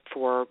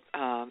for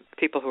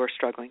people who are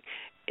struggling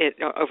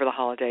over the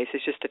holidays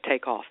is just to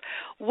take off.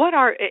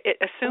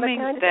 Assuming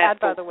can I just that? Add,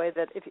 by the way,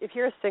 that if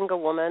you're a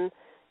single woman,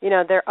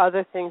 there are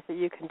other things that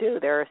you can do.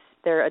 There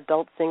are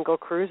adult single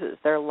cruises.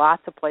 There are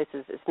lots of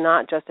places. It's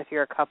not just if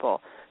you're a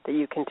couple that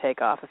you can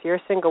take off. If you're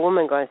a single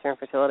woman going through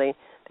infertility,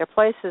 there are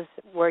places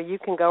where you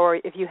can go, or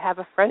if you have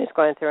a friend who's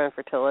going through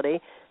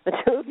infertility, the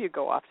two of you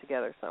go off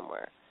together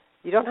somewhere.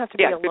 You don't have to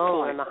be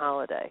alone on the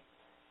holiday.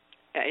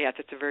 Yeah,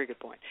 that's a very good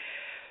point.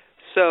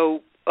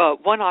 So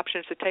one option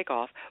is to take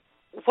off.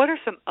 What are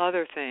some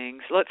other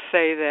things? Let's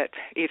say that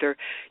either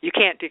you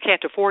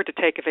can't afford to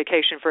take a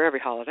vacation for every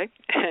holiday,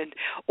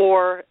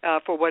 or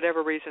for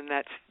whatever reason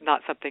that's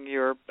not something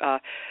you're.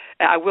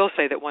 I will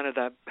say that one of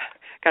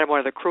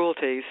the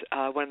cruelties,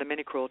 one of the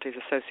many cruelties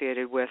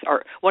associated with,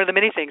 or one of the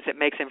many things that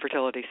makes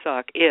infertility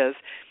suck is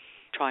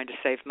trying to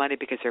save money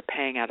because they're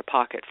paying out of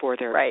pocket for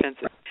their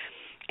expenses.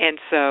 And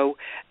so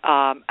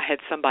I had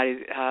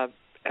somebody.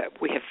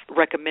 We have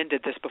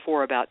recommended this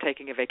before about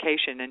taking a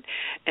vacation,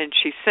 and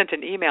she sent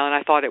an email, and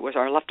I thought it was,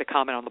 or I left a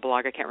comment on the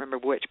blog, I can't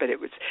remember which, but it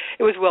was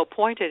well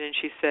pointed, and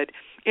she said,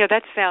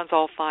 that sounds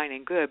all fine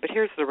and good, but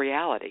here's the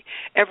reality.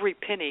 Every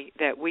penny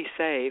that we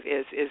save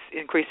is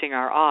increasing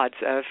our odds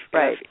of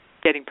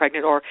getting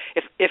pregnant, or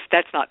if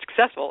that's not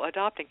successful,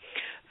 adopting.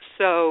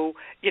 So,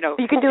 you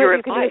can do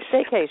a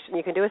staycation.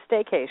 You can do a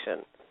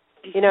staycation.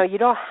 You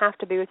don't have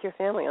to be with your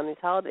family on these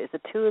holidays. The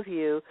two of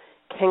you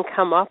can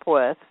come up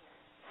with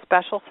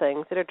special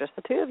things that are just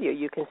the two of you.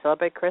 You can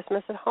celebrate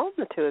Christmas at home,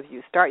 the two of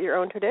you. Start your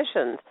own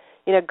traditions.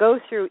 Go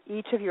through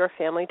each of your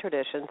family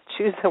traditions,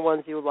 choose the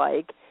ones you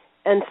like,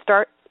 and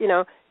start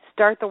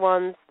the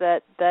ones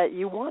that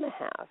you want to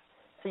have.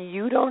 So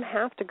you don't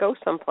have to go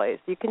someplace.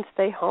 You can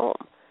stay home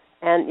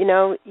and,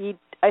 eat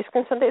ice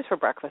cream sundaes for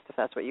breakfast if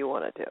that's what you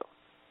want to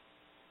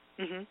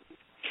do. Mm-hmm.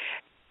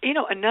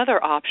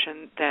 Another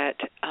option that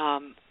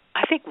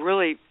I think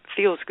really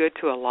feels good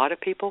to a lot of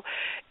people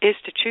is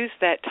to choose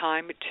that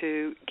time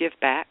to give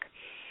back.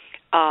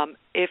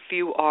 If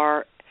you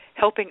are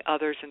helping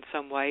others in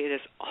some way, it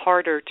is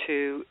harder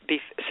to be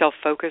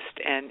self-focused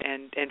and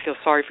feel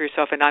sorry for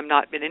yourself. And I'm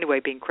not in any way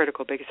being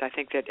critical, because I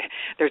think that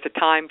there's a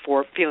time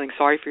for feeling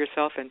sorry for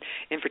yourself, and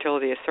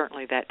infertility is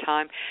certainly that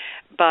time.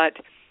 But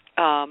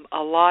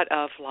a lot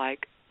of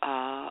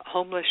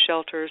homeless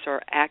shelters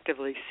are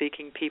actively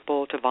seeking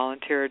people to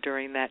volunteer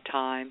during that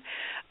time.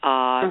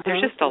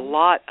 There's just a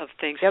lot of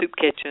things, soup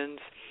kitchens,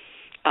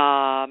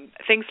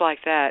 things like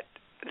that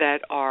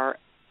are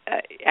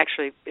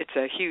actually, it's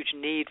a huge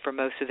need for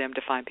most of them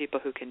to find people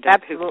who can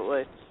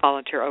who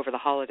volunteer over the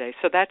holidays.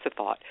 So that's a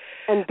thought.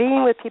 And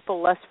being with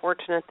people less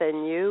fortunate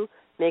than you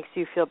makes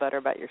you feel better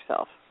about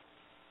yourself.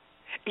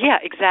 Yeah,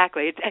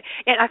 exactly.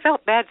 And I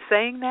felt bad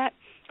saying that,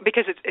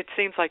 because it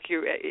seems like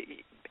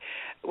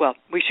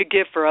we should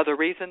give for other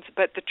reasons,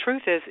 but the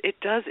truth is it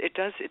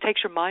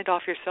takes your mind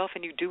off yourself,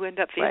 and you do end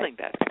up feeling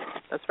better.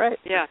 That's right.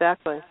 Yeah.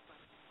 Exactly.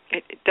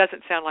 It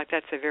doesn't sound like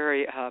that's a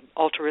very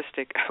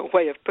altruistic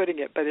way of putting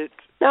it, but it's...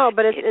 No,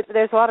 but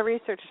there's a lot of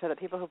research to show that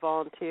people who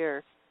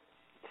volunteer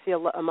feel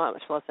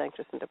much less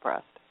anxious and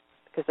depressed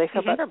because they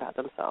feel better about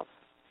themselves.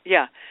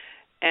 Yeah,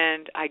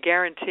 and I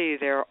guarantee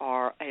there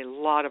are a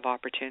lot of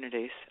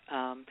opportunities.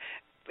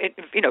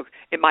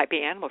 It might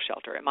be animal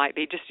shelter. It might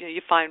be just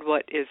you find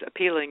what is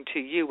appealing to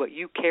you, what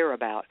you care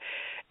about,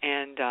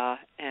 and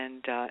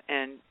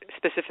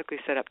specifically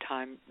set up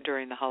time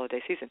during the holiday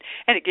season.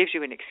 And it gives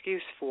you an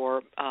excuse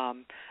for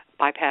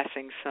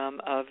bypassing some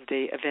of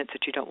the events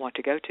that you don't want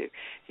to go to.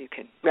 You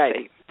can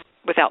say,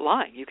 without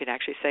lying, you can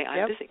actually say,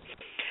 I'm busy.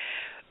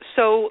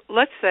 So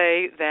let's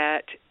say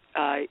that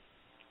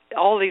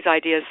all these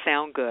ideas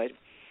sound good,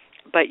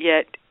 but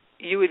yet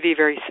you would be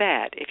very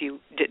sad if you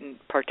didn't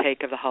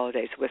partake of the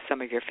holidays with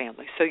some of your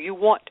family. So you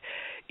want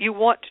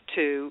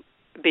to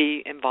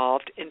be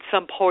involved in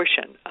some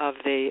portion of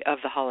the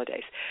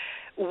holidays.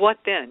 What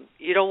then?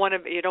 You don't want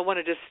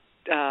to just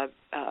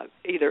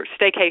either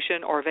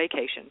staycation or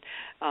vacation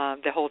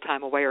the whole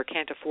time away, or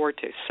can't afford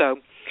to. So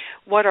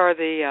what are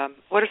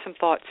some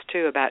thoughts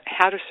too about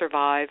how to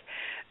survive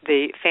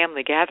the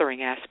family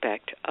gathering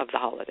aspect of the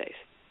holidays?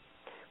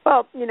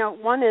 Well,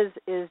 one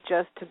is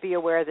just to be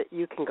aware that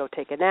you can go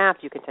take a nap,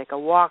 you can take a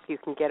walk, you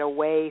can get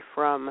away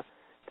from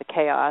the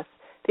chaos.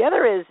 The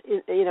other is,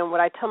 what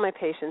I tell my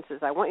patients is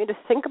I want you to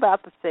think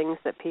about the things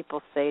that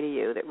people say to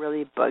you that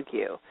really bug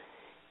you,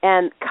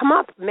 and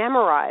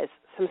memorize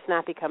some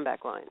snappy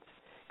comeback lines.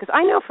 Because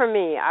I know for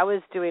me, I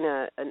was doing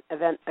an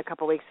event a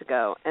couple weeks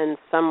ago, and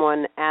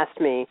someone asked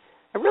me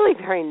a really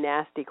very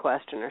nasty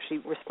question, or she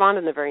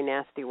responded in a very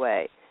nasty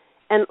way.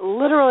 And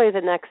literally the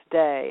next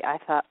day, I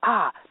thought,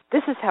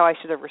 this is how I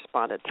should have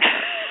responded to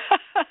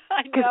her.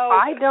 Because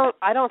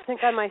I don't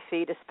think on my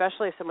feet,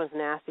 especially if someone's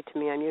nasty to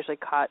me. I'm usually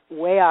caught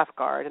way off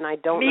guard, and I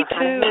don't know how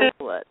to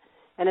handle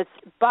it.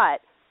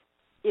 But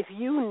if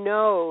you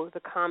know the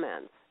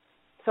comments,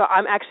 so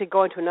I'm actually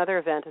going to another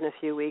event in a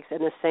few weeks, and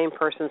the same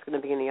person's going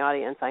to be in the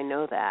audience. I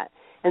know that,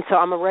 and so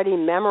I'm already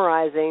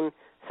memorizing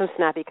some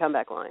snappy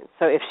comeback lines.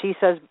 So if she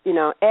says,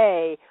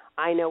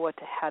 I know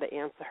how to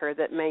answer her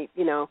that may,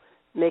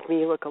 make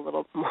me look a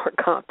little more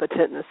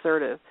competent and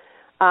assertive.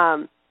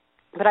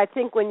 But I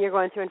think when you're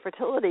going through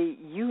infertility,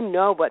 you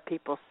know what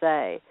people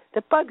say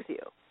that bugs you.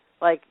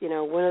 Like, when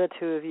are the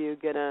two of you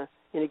going to,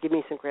 give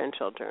me some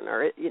grandchildren,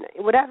 or,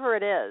 whatever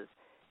it is,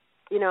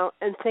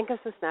 and think of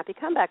some snappy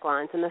comeback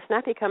lines. And the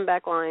snappy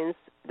comeback lines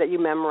that you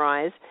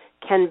memorize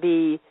can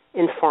be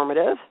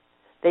informative.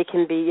 They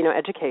can be,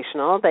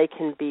 educational. They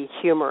can be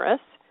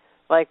humorous,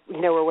 like,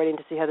 we're waiting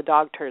to see how the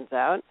dog turns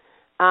out.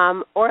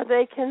 Or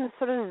they can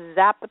sort of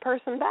zap the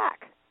person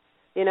back.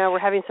 We're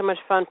having so much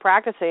fun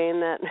practicing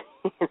that,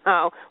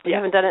 we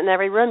haven't done it in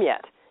every room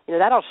yet.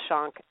 That'll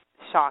shock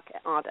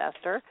Aunt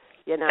Esther,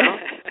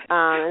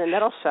 and then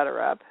that'll shut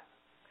her up.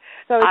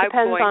 So it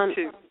depends on...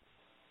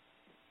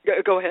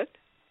 Go ahead.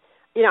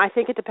 I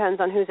think it depends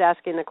on who's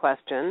asking the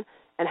question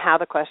and how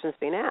the question's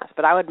being asked.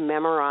 But I would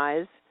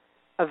memorize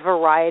a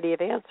variety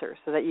of answers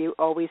so that you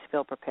always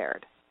feel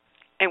prepared.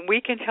 And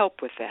we can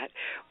help with that.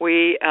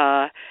 We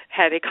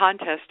had a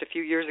contest a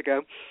few years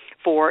ago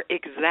for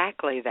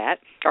exactly that,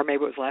 or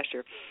maybe it was last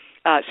year,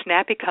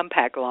 snappy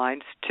comeback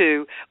lines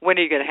to when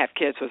are you going to have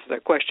kids was the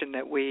question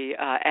that we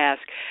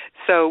asked.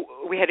 So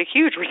we had a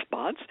huge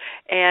response,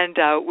 and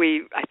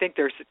I think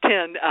there's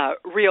 10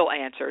 real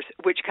answers,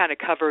 which kind of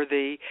cover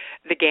the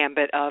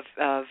gambit of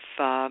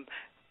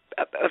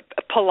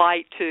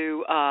polite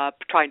to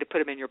trying to put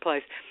them in your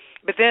place.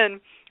 But then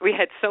we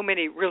had so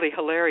many really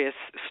hilarious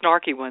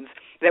snarky ones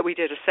that we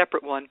did a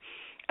separate one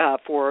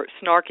for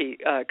snarky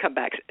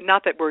comebacks.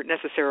 Not that we're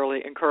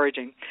necessarily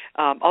encouraging,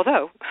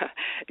 although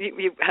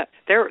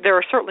there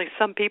are certainly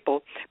some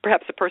people,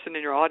 perhaps a person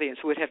in your audience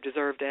would have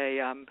deserved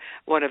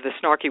one of the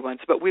snarky ones.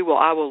 But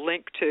I will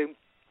link to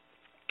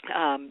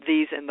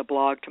these in the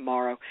blog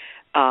tomorrow.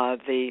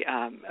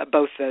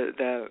 Both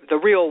the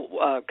real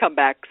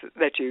comebacks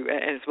that you,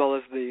 as well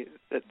as the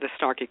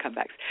snarky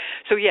comebacks.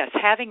 So yes,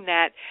 having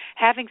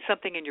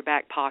something in your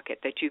back pocket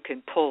that you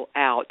can pull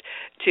out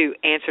to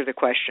answer the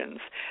questions,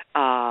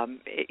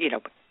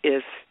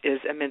 is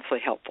immensely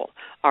helpful.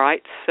 All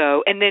right.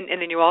 So and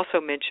then you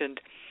also mentioned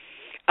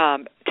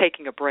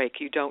taking a break.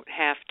 You don't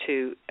have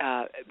to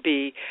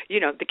be,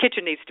 the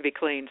kitchen needs to be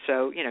clean,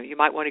 so, you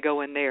might want to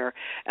go in there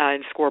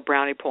and score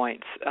brownie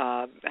points,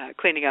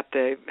 cleaning up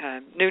the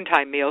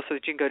noontime meal so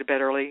that you can go to bed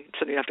early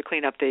so that you don't have to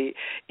clean up the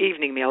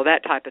evening meal,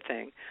 that type of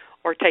thing.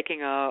 Or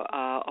taking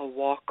a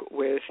walk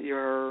with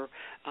your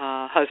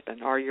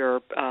husband or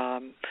your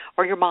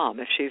mom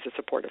if she's a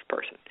supportive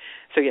person.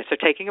 So yes, so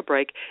taking a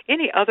break.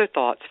 Any other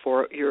thoughts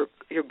for you're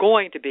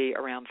going to be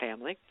around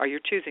family, or you're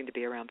choosing to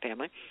be around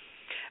family?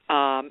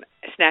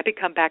 Snappy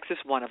comebacks is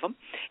one of them.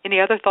 Any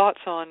other thoughts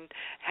on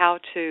how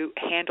to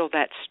handle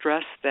that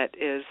stress that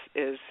is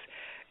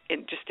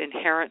just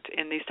inherent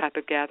in these type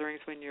of gatherings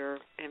when you're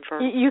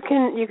infirm? You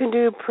can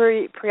do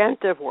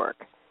preemptive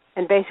work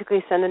and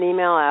basically send an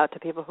email out to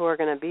people who are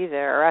going to be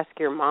there, or ask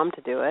your mom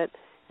to do it,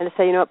 and to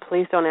say,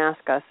 please don't ask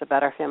us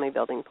about our family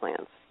building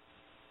plans.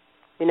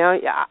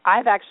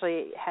 I've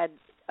actually had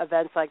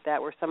events like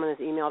that where someone has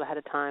emailed ahead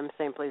of time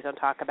saying, please don't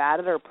talk about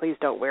it, or please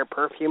don't wear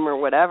perfume or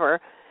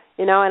whatever.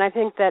 And I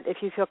think that if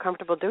you feel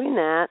comfortable doing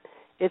that,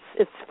 it's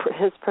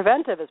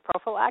preventive, it's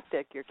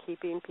prophylactic. You're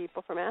keeping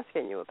people from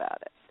asking you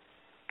about it.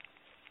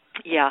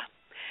 Yeah.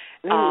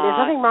 There's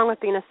nothing wrong with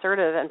being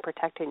assertive and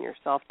protecting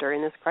yourself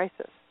during this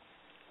crisis.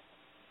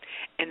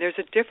 And there's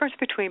a difference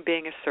between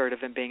being assertive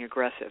and being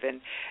aggressive.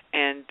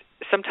 And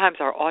sometimes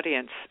our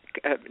audience,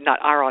 not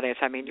our audience,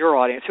 I mean your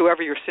audience,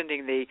 whoever you're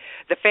sending the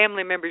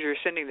family members you're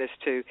sending this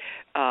to,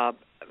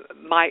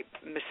 might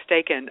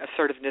mistaken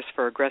assertiveness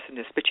for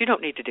aggressiveness. But you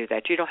don't need to do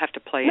that. You don't have to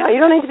play. No, you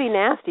don't need to be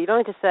nasty. You don't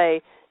need to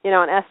say,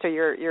 and Esther,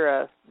 you're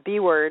a B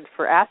word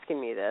for asking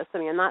me this. I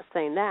mean, I'm not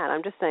saying that.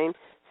 I'm just saying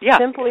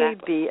simply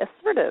be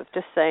assertive.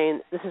 Just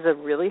saying, this is a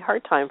really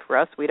hard time for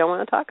us. We don't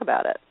want to talk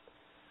about it.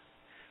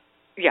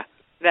 Yeah.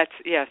 That's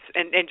yes,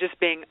 and just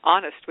being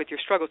honest with your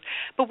struggles.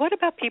 But what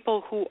about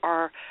people who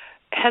are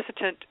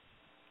hesitant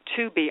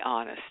to be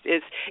honest?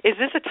 Is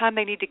this a time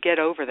they need to get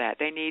over that?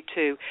 They need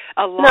to.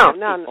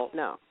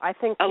 No. I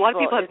think a lot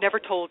of people have never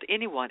told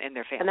anyone in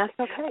their family, and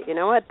that's okay. You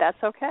know what?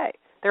 That's okay.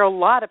 There are a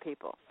lot of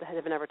people that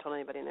have never told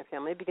anybody in their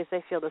family because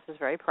they feel this is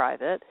very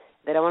private.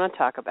 They don't want to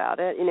talk about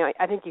it.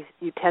 I think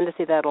you tend to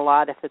see that a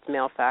lot if it's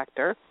male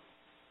factor.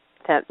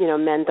 That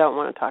men don't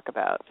want to talk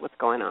about what's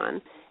going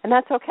on. And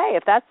that's okay.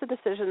 If that's the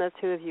decision that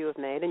two of you have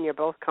made and you're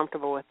both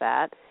comfortable with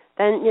that,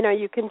 then,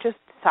 you can just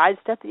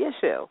sidestep the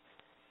issue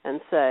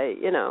and say,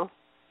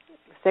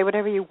 say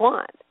whatever you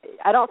want.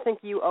 I don't think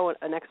you owe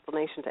an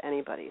explanation to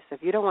anybody. So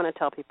if you don't want to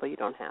tell people, you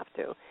don't have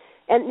to.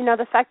 And,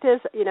 the fact is,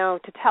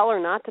 to tell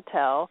or not to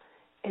tell,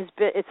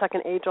 it's like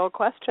an age-old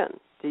question.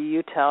 Do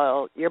you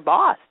tell your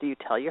boss? Do you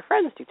tell your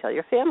friends? Do you tell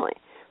your family?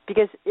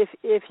 Because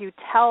if you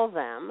tell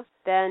them,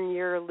 then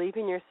you're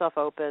leaving yourself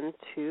open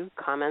to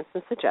comments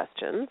and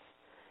suggestions.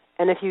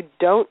 And if you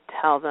don't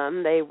tell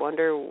them, they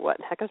wonder what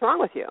the heck is wrong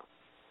with you.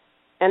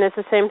 And it's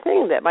the same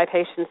thing that my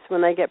patients,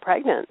 when they get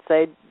pregnant,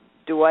 say,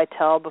 do I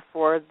tell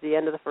before the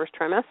end of the first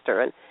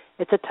trimester? And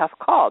it's a tough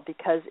call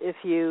because if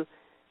you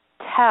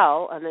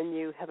tell and then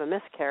you have a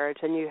miscarriage,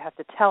 then you have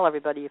to tell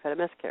everybody you've had a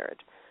miscarriage.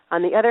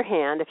 On the other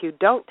hand, if you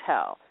don't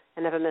tell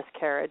and have a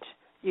miscarriage,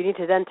 you need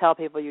to then tell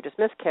people you just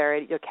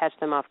miscarried. You'll catch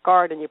them off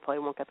guard, and you probably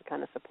won't get the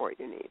kind of support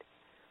you need.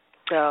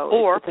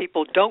 Or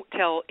people don't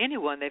tell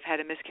anyone they've had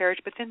a miscarriage,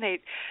 but then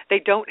they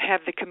don't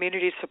have the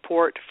community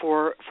support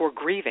for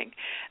grieving.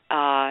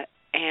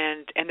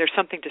 And there's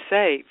something to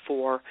say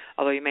for,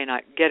 although you may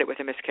not get it with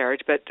a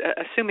miscarriage, but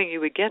assuming you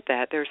would get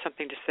that, there's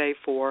something to say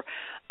for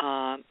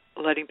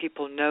letting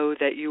people know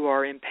that you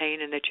are in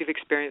pain and that you've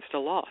experienced a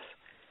loss.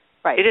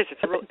 Right. It is.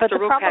 It's a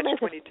real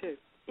catch-22.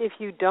 If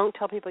you don't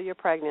tell people you're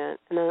pregnant,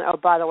 and then, oh,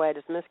 by the way, I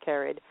just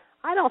miscarried,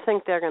 I don't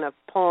think they're going to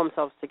pull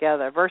themselves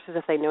together versus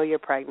if they know you're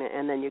pregnant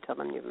and then you tell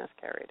them you've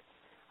miscarried.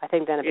 I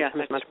think then it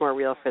becomes much more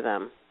real for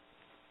them.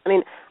 I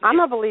mean, I'm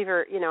a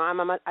believer,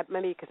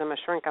 maybe because I'm a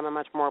shrink, I'm a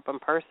much more open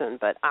person,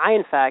 but I,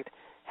 in fact,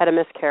 had a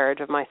miscarriage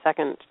of my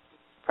second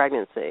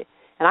pregnancy.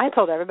 And I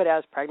told everybody I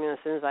was pregnant as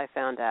soon as I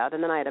found out,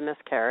 and then I had a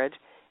miscarriage.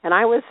 And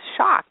I was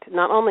shocked,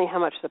 not only how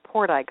much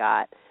support I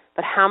got,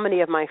 but how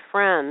many of my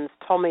friends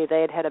told me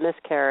they had had a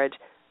miscarriage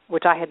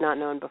which I had not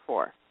known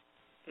before.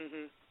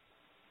 Mhm.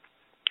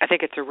 I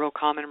think it's a real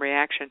common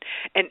reaction,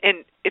 and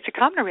it's a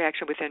common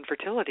reaction with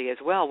infertility as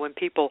well. When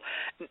people,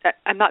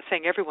 I'm not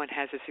saying everyone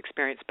has this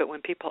experience, but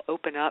when people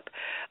open up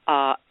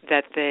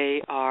that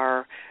they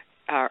are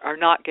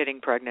not getting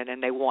pregnant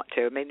and they want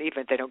to, I mean,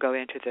 even if they don't go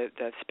into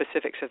the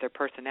specifics of their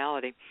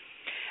personality,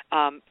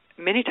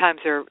 many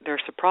times they're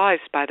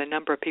surprised by the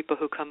number of people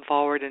who come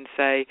forward and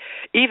say,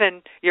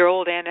 even your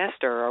old Aunt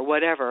Esther or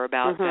whatever,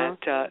 about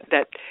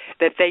that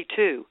they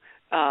too.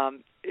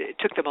 It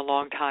took them a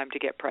long time to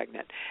get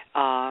pregnant,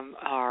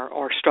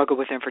 or struggle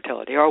with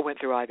infertility, or went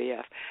through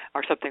IVF,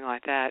 or something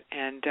like that.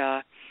 And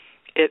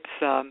it's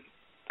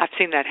I've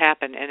seen that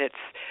happen, and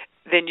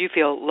then you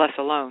feel less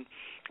alone.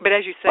 But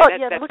as you say,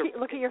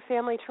 look at your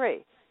family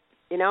tree.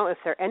 You know, if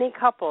there are any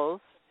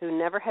couples who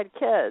never had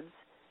kids,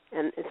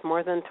 and it's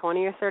more than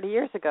 20 or 30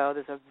 years ago,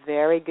 there's a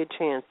very good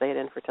chance they had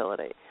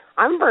infertility.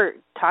 I remember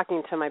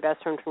talking to my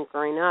best friend from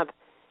growing up,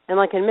 and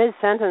like in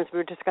mid-sentence, we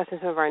were discussing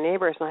some of our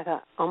neighbors, and I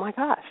thought, oh my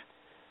gosh,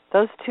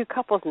 those two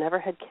couples never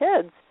had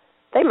kids.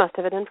 They must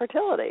have had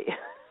infertility.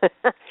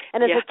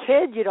 And as a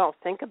kid, you don't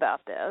think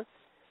about this.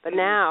 But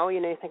now,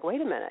 you think, wait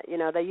a minute.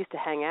 They used to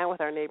hang out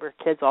with our neighbor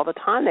kids all the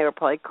time. They were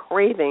probably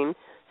craving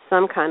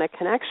some kind of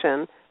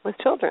connection with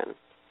children.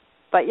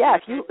 But,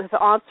 if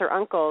aunts or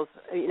uncles,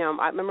 I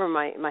remember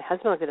my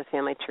husband looked at his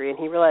family tree, and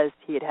he realized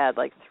he had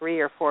like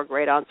 3 or 4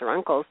 great aunts or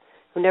uncles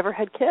who never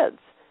had kids.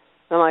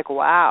 And I'm like,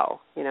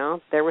 wow,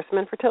 there was some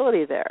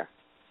infertility there.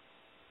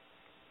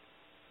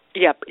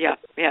 Yeah.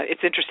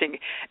 It's interesting,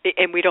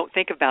 and we don't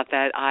think about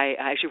that.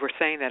 As you were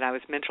saying that, I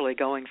was mentally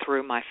going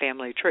through my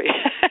family tree.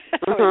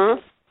 Oh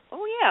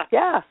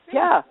yeah.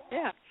 Yeah.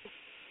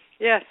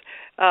 Yes.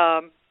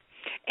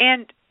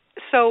 And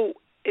so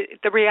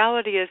the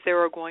reality is there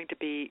are going to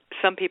be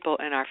some people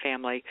in our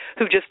family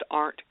who just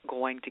aren't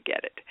going to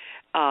get it,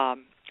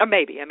 or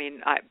maybe. I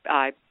mean,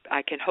 I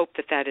can hope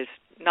that is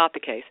not the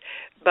case,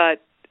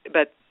 but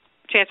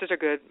chances are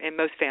good in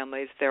most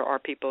families there are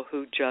people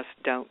who just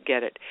don't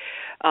get it.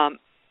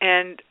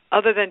 And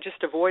other than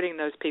just avoiding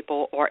those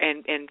people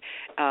and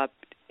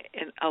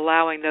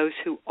allowing those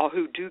who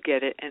do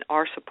get it and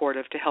are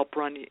supportive to help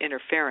run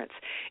interference,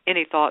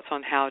 any thoughts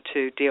on how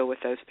to deal with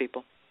those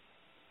people?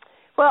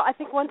 Well, I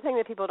think one thing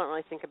that people don't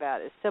really think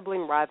about is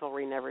sibling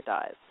rivalry never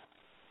dies.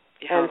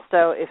 Yeah. And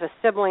so if a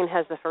sibling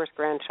has the first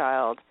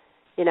grandchild,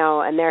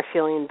 and they're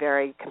feeling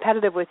very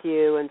competitive with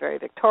you and very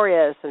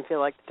victorious and feel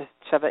like to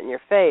shove it in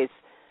your face,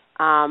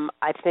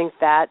 I think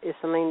that is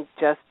something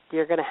just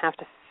you're going to have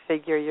to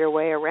figure your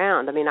way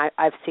around. I mean,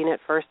 I've seen it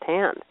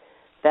firsthand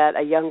that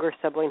a younger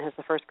sibling has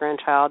the first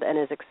grandchild and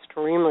is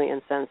extremely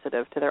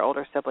insensitive to their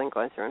older sibling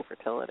going through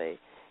infertility.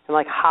 And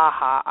like,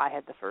 I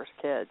had the first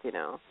kid,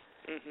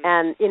 Mm-hmm.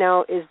 And,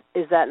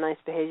 is that nice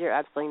behavior?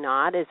 Absolutely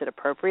not. Is it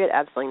appropriate?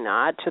 Absolutely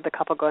not. Should the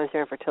couple going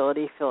through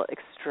infertility feel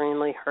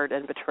extremely hurt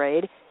and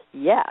betrayed?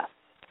 Yes.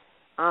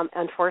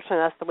 Unfortunately,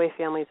 that's the way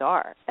families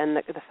are. And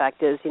the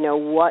fact is,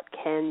 what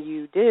can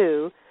you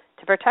do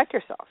to protect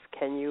yourself?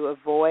 Can you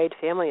avoid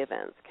family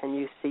events? Can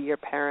you see your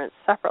parents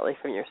separately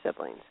from your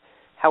siblings?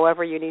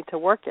 However you need to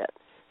work it.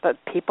 But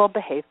people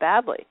behave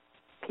badly.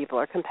 People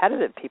are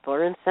competitive. People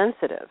are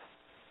insensitive.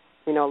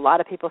 A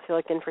lot of people feel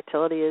like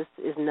infertility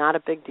is not a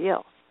big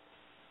deal.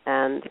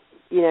 And,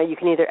 you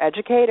can either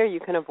educate or you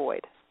can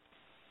avoid.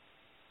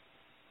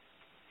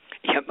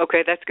 Yeah,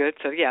 okay, that's good.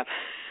 So, yeah.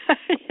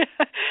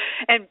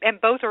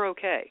 And both are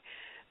okay.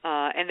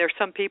 And there's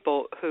some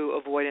people who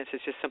avoidance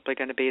is just simply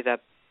going to be the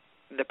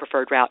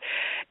preferred route.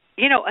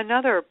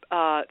 Another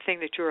thing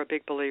that you're a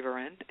big believer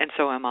in, and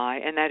so am I,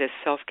 and that is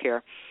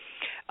self-care.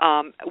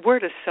 Where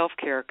does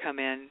self-care come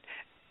in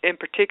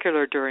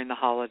particular during the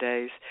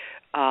holidays,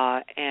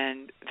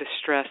 and the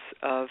stress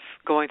of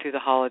going through the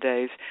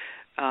holidays,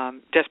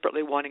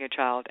 desperately wanting a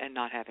child and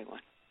not having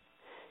one?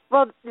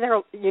 Well,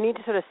 you need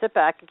to sort of sit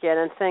back again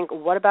and think,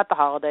 what about the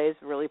holidays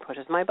really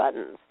pushes my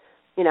buttons?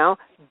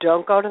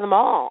 Don't go to the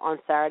mall on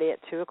Saturday at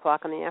 2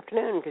 o'clock in the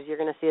afternoon because you're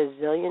going to see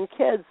a zillion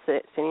kids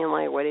sitting in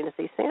line waiting to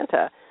see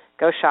Santa.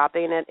 Go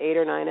shopping at 8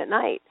 or 9 at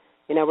night,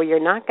 where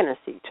you're not going to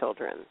see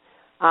children.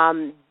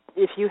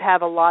 If you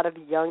have a lot of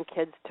young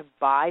kids to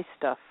buy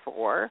stuff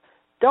for,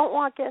 don't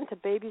walk into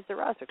Babies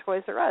R Us or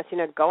Toys R Us.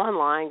 Go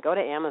online, go to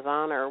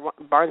Amazon or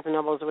Barnes &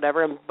 Noble or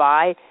whatever, and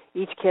buy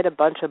each kid a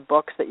bunch of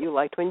books that you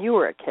liked when you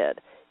were a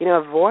kid.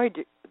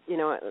 Avoid,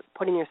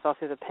 putting yourself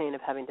through the pain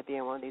of having to be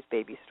in one of these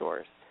baby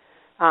stores.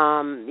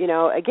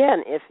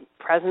 Again, if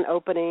present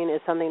opening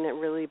is something that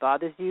really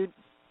bothers you,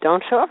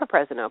 don't show up for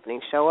present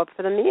opening. Show up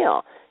for the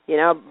meal.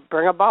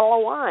 Bring a bottle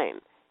of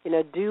wine.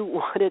 Do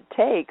what it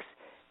takes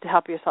to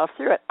help yourself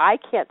through it. I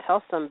can't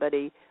tell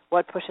somebody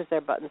what pushes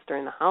their buttons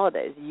during the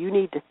holidays. You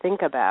need to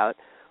think about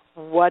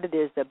what it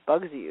is that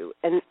bugs you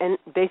and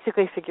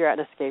basically figure out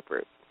an escape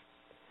route.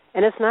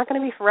 And it's not going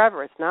to be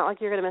forever. It's not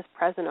like you're going to miss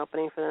present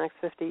opening for the next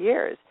 50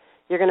 years.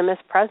 You're going to miss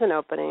present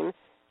opening,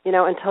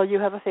 until you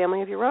have a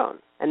family of your own.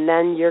 And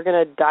then you're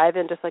going to dive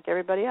in just like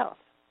everybody else.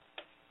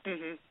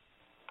 Mm-hmm.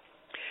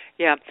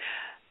 Yeah.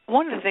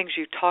 One of the things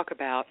you talk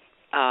about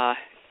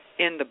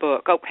in the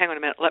book. Oh, hang on a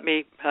minute. Let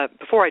me.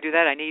 Before I do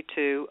that, I need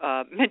to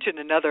mention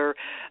another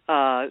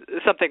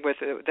something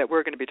that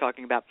we're going to be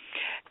talking about.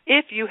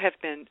 If you have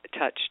been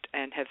touched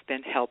and have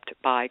been helped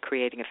by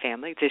Creating a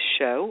Family, this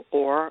show,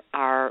 or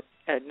our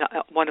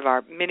one of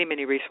our many,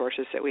 many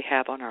resources that we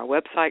have on our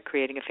website,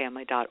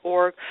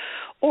 creatingafamily.org,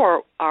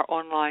 or our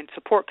online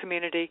support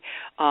community,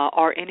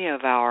 or any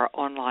of our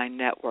online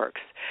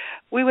networks,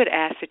 we would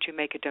ask that you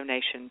make a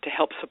donation to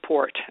help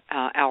support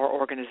our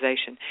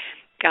organization.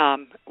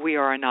 We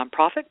are a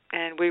nonprofit,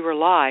 and we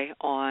rely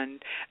on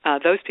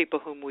those people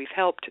whom we've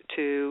helped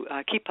to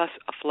keep us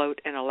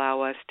afloat and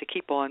allow us to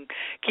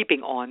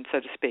keeping on, so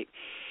to speak.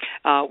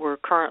 We're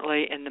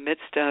currently in the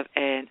midst of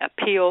an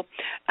appeal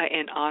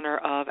in honor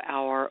of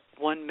our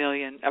 1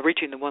 million,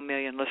 reaching the 1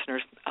 million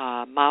listeners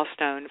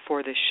milestone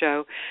for this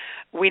show.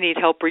 We need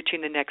help reaching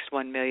the next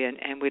 1 million,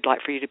 and we'd like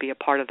for you to be a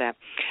part of that.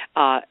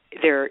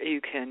 There, you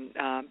can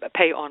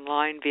pay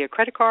online via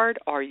credit card,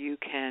 or you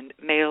can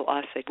mail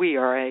us. We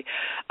are a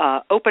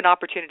open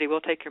opportunity.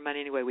 We'll take your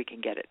money any way we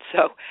can get it.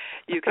 So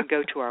you can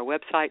go to our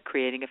website,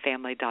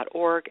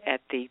 creatingafamily.org.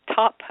 At the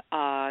top,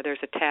 there's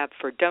a tab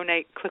for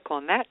donate. Click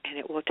on that, and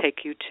it will take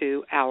you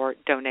to our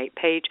donate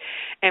page,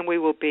 and we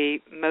will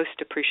be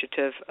most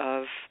appreciative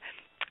of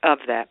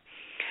that.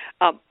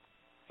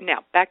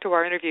 Now, back to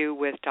our interview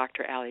with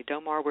Dr. Ali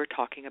Domar. We're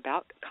talking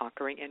about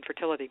conquering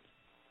infertility.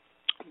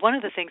 One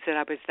of the things that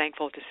I was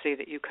thankful to see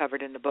that you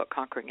covered in the book,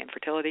 Conquering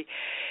Infertility,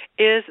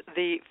 is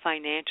the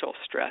financial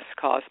stress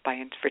caused by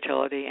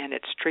infertility and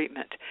its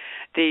treatment.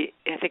 I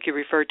think you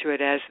referred to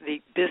it as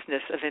the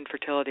business of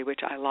infertility,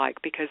 which I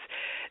like, because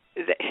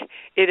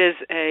it is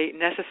a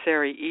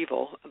necessary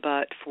evil,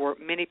 but for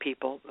many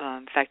people,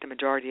 in fact, the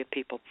majority of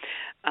people,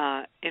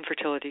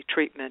 infertility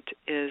treatment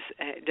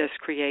does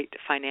create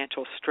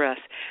financial stress.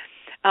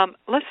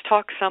 Let's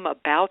talk some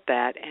about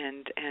that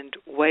and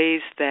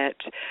ways that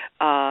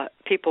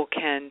people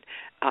can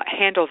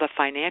handle the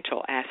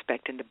financial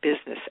aspect and the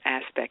business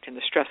aspect and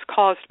the stress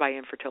caused by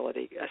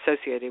infertility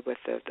associated with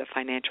the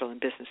financial and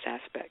business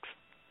aspects.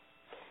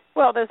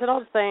 Well, there's an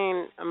old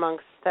saying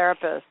amongst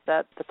therapists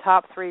that the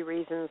top 3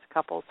 reasons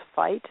couples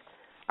fight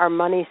are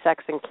money,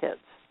 sex, and kids.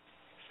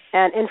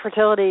 And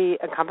infertility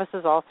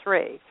encompasses all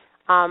 3.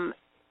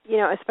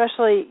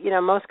 Especially,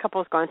 most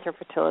couples going through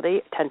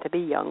infertility tend to be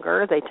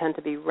younger. They tend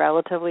to be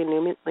relatively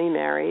newly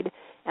married,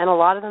 and a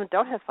lot of them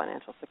don't have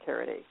financial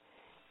security.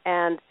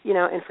 And,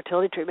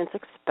 infertility treatment's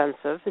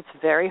expensive. It's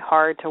very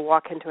hard to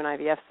walk into an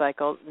IVF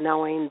cycle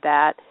knowing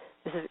that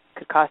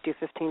could cost you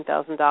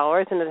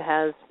 $15,000, and it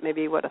has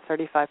maybe, a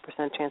 35%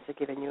 chance of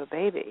giving you a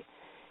baby.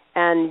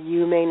 And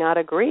you may not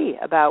agree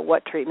about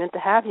what treatment to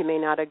have. You may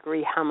not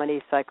agree how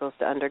many cycles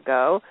to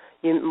undergo.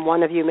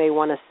 One of you may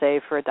want to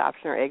save for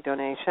adoption or egg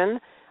donation.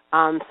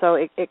 So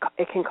it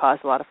can cause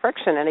a lot of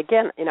friction. And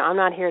again, I'm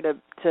not here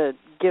to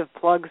give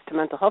plugs to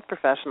mental health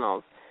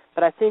professionals,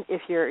 but I think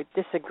if you're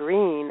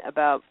disagreeing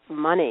about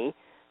money,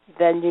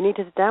 then you need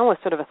to sit down with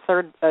sort of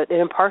an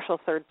impartial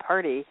third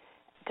party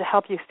to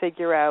help you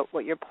figure out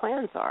what your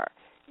plans are.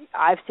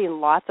 I've seen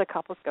lots of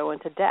couples go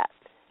into debt.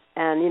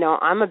 And,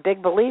 I'm a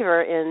big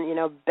believer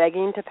in,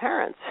 begging to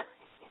parents.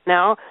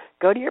 Now,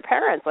 go to your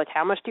parents. Like,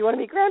 how much do you want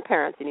to be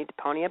grandparents? You need to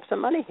pony up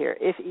some money here.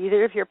 If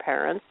either of your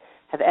parents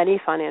have any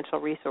financial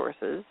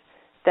resources,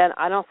 then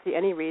I don't see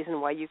any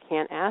reason why you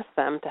can't ask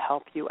them to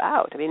help you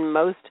out. I mean,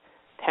 most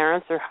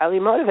parents are highly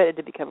motivated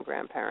to become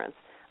grandparents.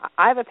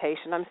 I have a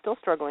patient I'm still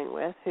struggling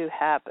with who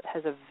has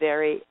a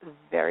very,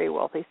 very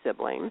wealthy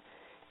sibling.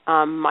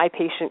 My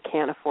patient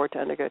can't afford to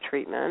undergo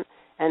treatment,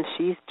 and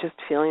she's just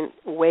feeling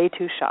way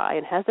too shy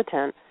and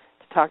hesitant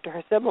to talk to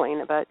her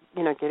sibling about,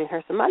 getting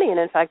her some money. And,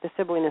 in fact, the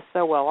sibling is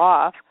so well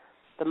off,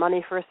 the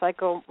money for a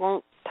cycle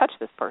won't touch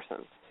this person.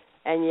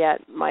 And yet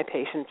my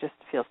patient just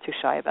feels too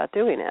shy about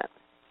doing it.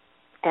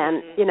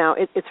 And,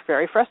 it's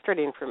very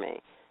frustrating for me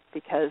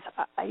because,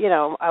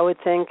 I would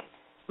think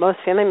most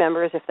family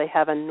members, if they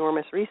have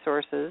enormous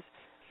resources,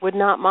 would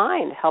not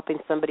mind helping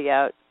somebody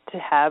out to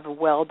have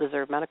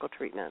well-deserved medical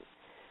treatment.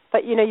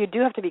 But, you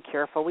do have to be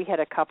careful. We had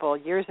a couple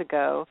years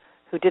ago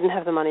who didn't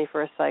have the money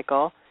for a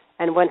cycle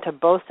and went to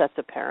both sets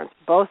of parents.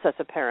 Both sets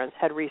of parents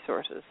had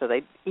resources, so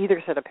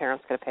either set of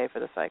parents could pay for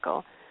the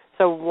cycle.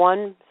 So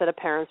one set of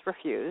parents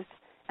refused,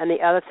 and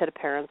the other set of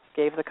parents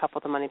gave the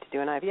couple the money to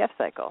do an IVF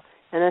cycle.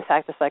 And, in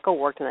fact, the cycle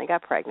worked and they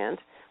got pregnant.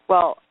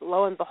 Well,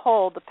 lo and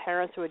behold, the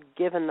parents who had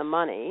given the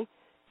money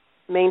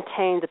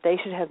maintained that they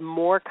should have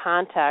more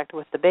contact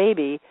with the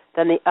baby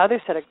than the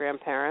other set of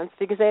grandparents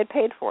because they had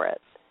paid for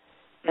it.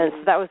 And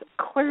so that was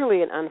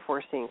clearly an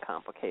unforeseen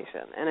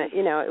complication. And, it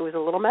was a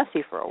little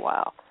messy for a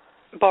while.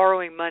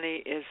 Borrowing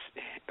money is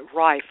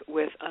rife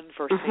with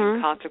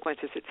unforeseen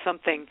consequences. It's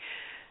something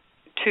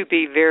to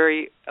be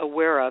very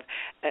aware of.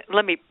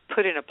 Let me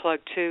put in a plug,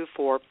 too,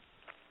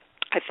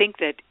 I think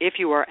that if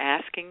you are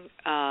asking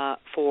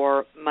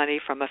for money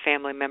from a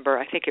family member,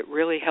 I think it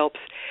really helps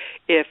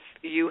if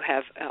you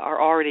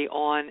are already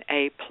on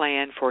a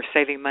plan for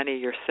saving money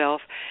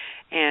yourself.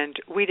 And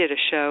we did a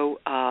show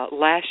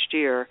last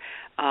year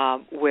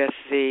with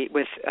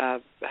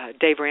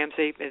Dave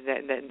Ramsey,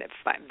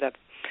 the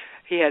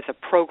He has a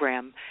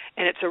program,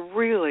 and it's a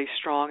really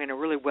strong and a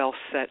really well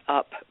set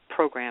up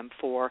program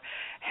for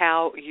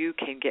how you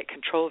can get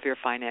control of your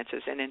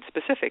finances, and in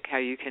specific, how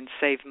you can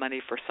save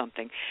money for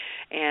something.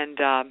 And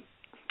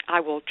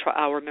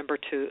I'll remember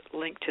to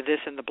link to this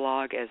in the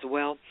blog as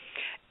well.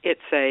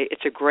 It's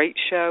a great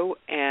show,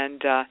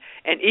 and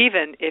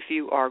even if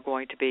you are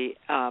going to be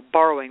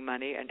borrowing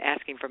money and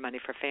asking for money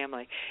for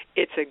family,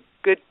 it's a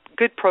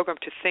good program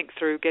to think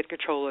through, get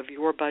control of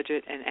your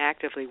budget, and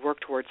actively work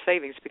towards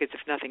savings, because if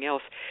nothing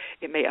else,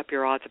 it may up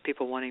your odds of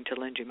people wanting to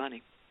lend you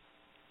money.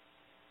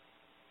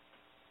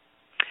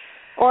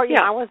 Or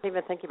I wasn't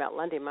even thinking about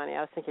lending money.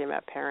 I was thinking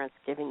about parents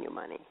giving you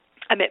money.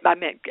 I meant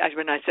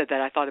when I said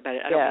that, I thought about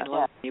it. I don't mean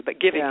lending you, but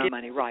giving you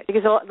money, right?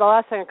 Because the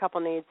last thing a couple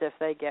needs if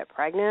they get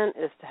pregnant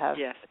is to have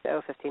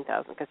owe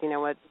 $15,000. Because you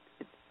know what,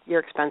 your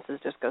expenses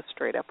just go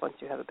straight up once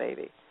you have a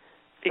baby.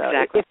 So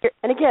exactly.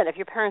 If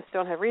your parents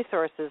don't have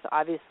resources,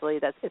 obviously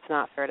it's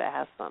not fair to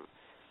ask them.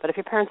 But if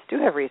your parents do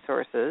have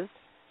resources,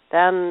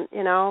 then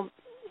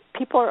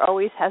people are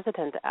always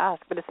hesitant to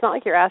ask. But it's not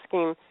like you're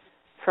asking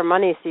for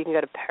money so you can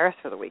go to Paris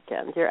for the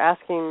weekend. You're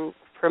asking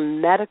for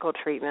medical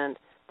treatment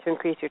to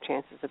increase your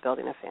chances of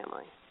building a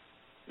family.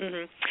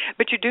 Mm-hmm.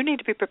 But you do need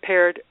to be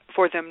prepared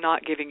for them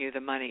not giving you the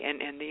money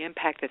and the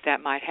impact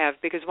that might have,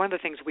 because one of the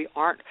things we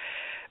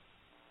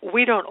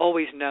don't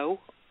always know.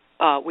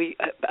 We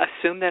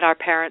assume that our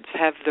parents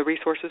have the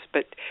resources,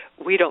 but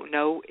we don't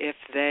know if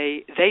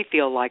they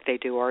feel like they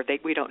do, or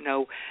we don't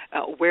know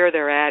where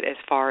they're at as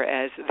far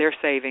as their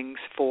savings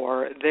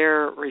for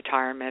their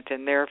retirement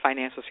and their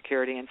financial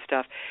security and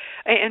stuff.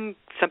 And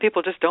some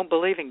people just don't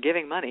believe in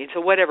giving money. And so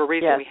whatever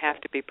reason, we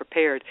have to be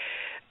prepared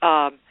to...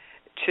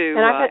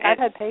 And I've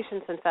had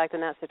patients, in fact,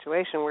 in that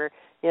situation where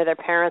their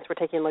parents were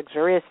taking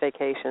luxurious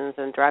vacations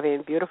and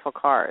driving beautiful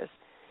cars.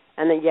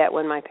 And then yet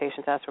when my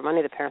patients ask for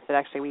money, the parents said,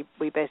 actually,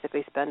 we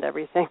basically spend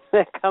everything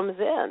that comes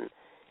in.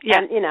 Yeah.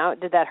 And,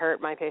 did that hurt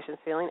my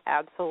patient's feeling?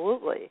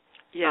 Absolutely.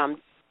 Yeah.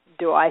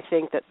 Do I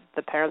think that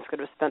the parents could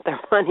have spent their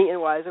money in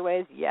wiser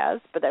ways?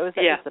 Yes. But that was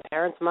the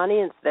parents' money,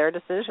 and it's their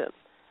decision.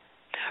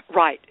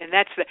 Right.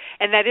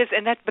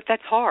 But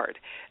that's hard.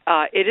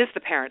 It is the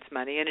parents'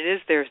 money, and it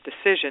is their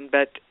decision,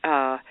 but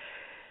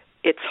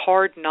it's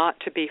hard not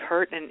to be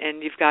hurt,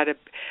 and you've got to,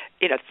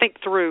 think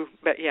through,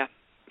 but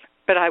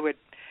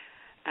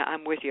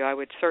I'm with you. I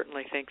would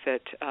certainly think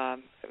that I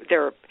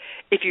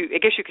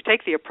guess you could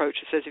take the approach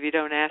that says if you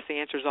don't ask, the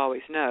answer is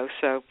always no.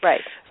 So right.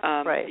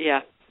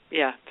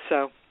 Yeah.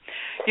 So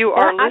you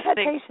are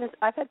listening.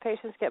 I've had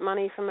patients get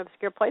money from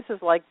obscure places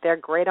like their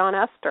great aunt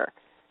Esther.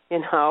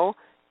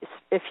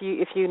 If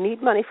you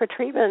need money for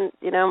treatment,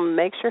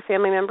 make sure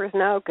family members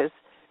know, because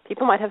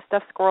people might have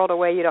stuff squirreled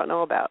away you don't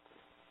know about.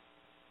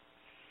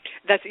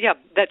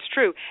 That's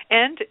true.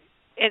 And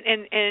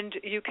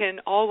you can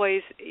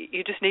always,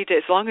 you just need to,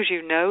 as long as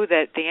you know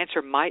that the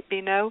answer might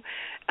be no,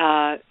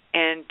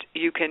 and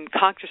you can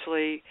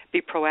consciously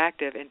be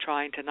proactive in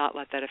trying to not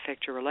let that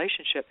affect your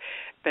relationship.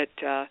 But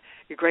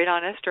your great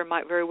aunt Esther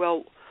might very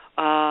well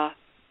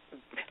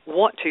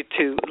want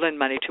to lend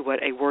money to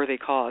a worthy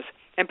cause.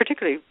 And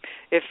particularly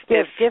if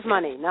give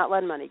money, not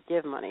lend money,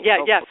 give money.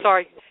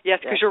 Sorry. Yes,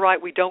 because you're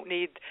right, we don't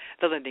need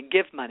the lending.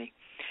 Give money.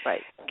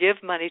 Right. Give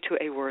money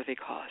to a worthy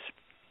cause.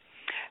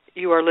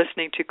 You are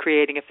listening to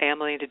Creating a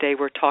Family, and today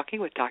we're talking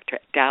with Dr.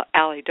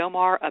 Ali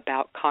Domar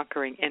about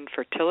conquering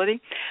infertility.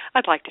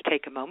 I'd like to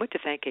take a moment to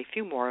thank a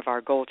few more of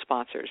our gold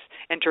sponsors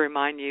and to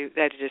remind you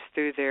that it is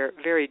through their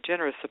very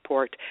generous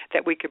support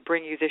that we could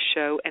bring you this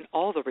show and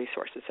all the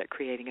resources at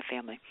Creating a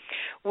Family.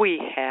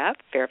 We have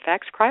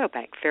Fairfax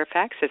Cryobank.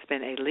 Fairfax has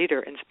been a leader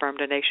in sperm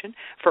donation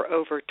for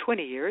over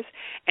 20 years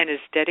and is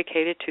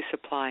dedicated to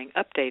supplying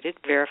updated,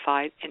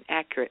 verified, and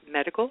accurate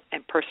medical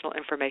and personal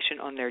information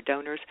on their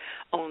donors.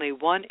 Only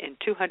 1 in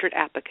 200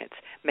 applicants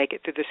make it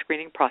through the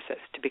screening process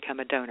to become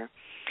a donor.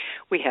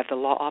 We have the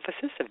law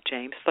offices of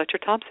James Fletcher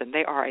Thompson.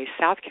 They are a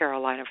South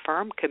Carolina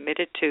firm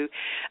committed to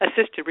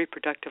assisted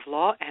reproductive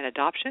law and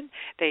adoption.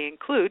 They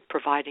include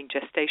providing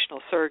gestational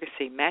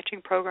surrogacy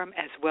matching program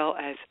as well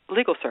as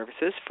legal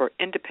services for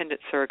independent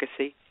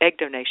surrogacy, egg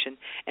donation,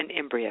 and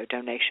embryo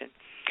donation.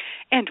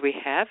 And we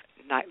have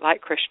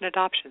Nightlight Christian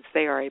Adoptions.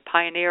 They are a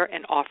pioneer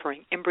in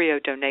offering embryo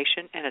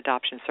donation and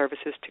adoption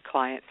services to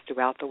clients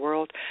throughout the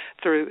world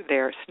through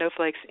their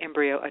Snowflakes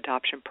Embryo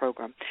Adoption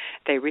Program.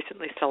 They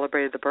recently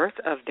celebrated the birth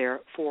of their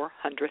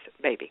 400th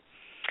baby.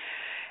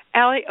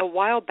 Ali, a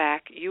while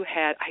back you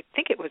had, I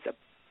think it was a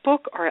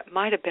book or it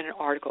might have been an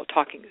article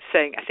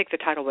saying, I think the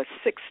title was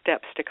 6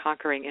 Steps to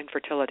Conquering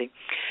Infertility.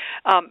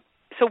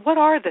 So what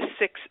are the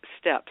 6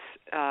 steps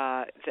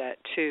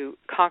to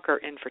conquer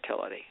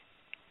infertility?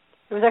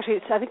 It was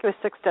actually, I think it was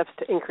 6 Steps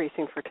to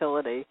Increasing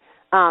Fertility. It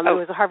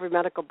was a Harvard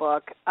Medical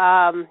book.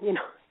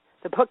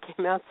 The book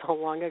came out so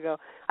long ago.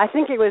 I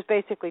think it was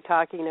basically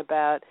talking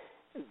about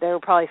there were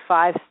probably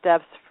 5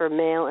 steps for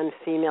male and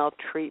female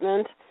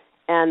treatment,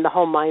 and the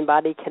whole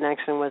mind-body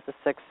connection was the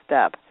 6th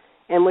step,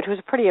 and which was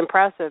pretty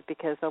impressive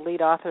because the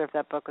lead author of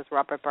that book was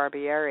Robert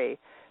Barbieri,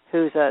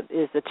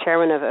 is the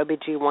chairman of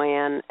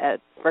OBGYN at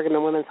Brigham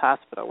and Women's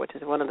Hospital, which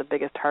is one of the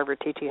biggest Harvard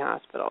teaching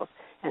hospitals,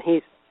 and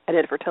he's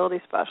a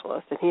fertility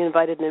specialist, and he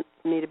invited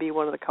me to be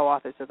one of the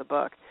co-authors of the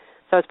book.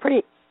 So it's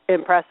pretty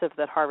impressive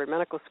that Harvard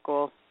Medical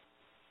School,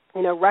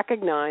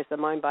 recognized the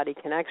mind-body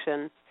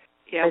connection.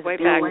 Yeah,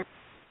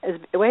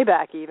 way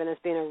back even as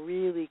being a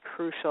really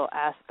crucial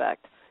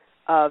aspect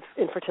of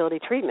infertility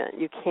treatment.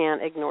 You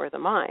can't ignore the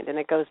mind, and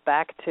it goes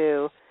back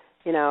to,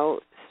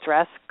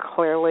 stress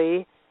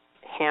clearly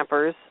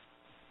hampers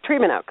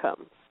treatment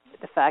outcomes.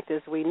 The fact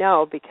is we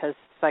know because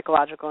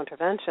psychological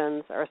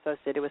interventions are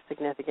associated with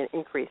significant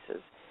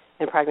increases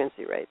in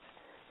pregnancy rates.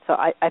 So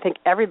I think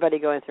everybody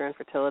going through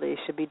infertility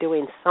should be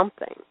doing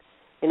something.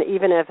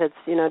 Even if it's,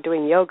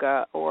 doing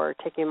yoga or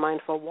taking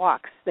mindful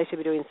walks, they should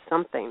be doing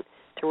something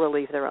to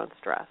relieve their own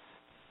stress.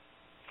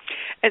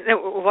 And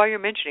while you're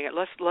mentioning it,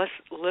 let's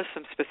list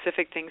some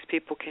specific things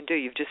people can do.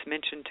 You've just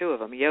mentioned two of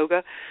them: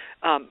 yoga,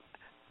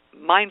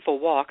 mindful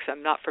walks.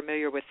 I'm not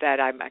familiar with that.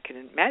 I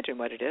can imagine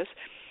what it is.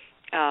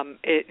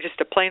 Just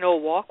a plain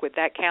old walk, would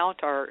that count?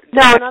 Or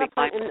no,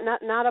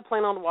 not a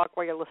plain old walk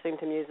where you're listening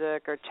to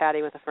music or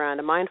chatting with a friend.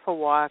 A mindful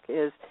walk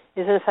is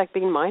in effect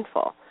being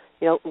mindful.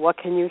 What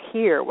can you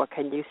hear? What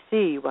can you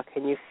see? What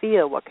can you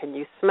feel? What can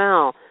you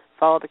smell?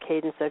 Follow the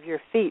cadence of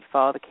your feet.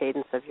 Follow the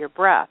cadence of your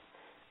breath.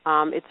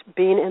 It's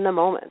being in the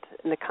moment.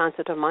 And the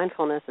concept of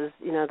mindfulness is,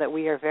 that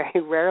we are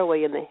very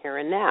rarely in the here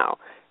and now.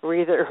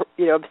 We're either,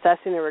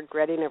 obsessing or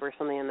regretting over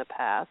something in the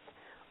past,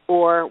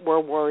 or we're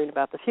worrying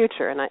about the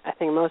future. And I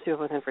think most people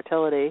with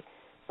infertility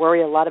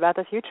worry a lot about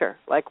the future.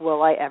 Like,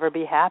 will I ever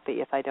be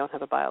happy if I don't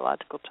have a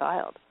biological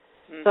child?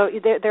 Mm-hmm. So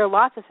there are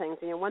lots of things.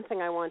 One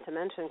thing I wanted to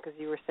mention, because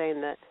you were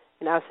saying that,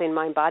 I was saying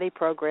mind-body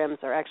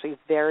programs are actually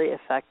very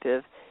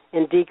effective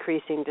in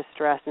decreasing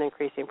distress and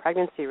increasing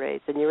pregnancy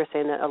rates. And you were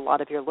saying that a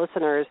lot of your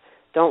listeners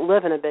don't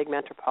live in a big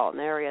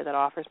metropolitan area that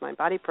offers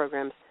mind-body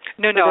programs.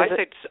 No,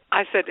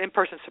 I said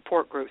in-person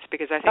support groups,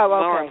 because I think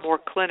more and more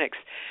clinics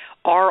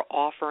are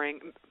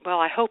offering,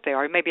 well, I hope they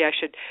are. Maybe I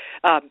should,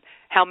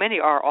 how many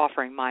are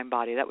offering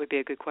mind-body? That would be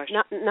a good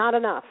question. Not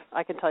enough.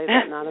 I can tell you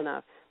that, not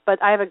enough.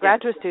 But I have a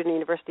graduate student at the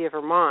University of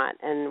Vermont,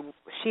 and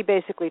she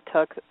basically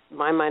took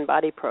my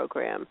mind-body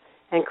program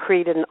and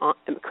created an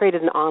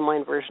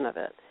online version of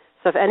it.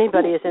 So if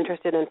anybody is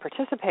interested in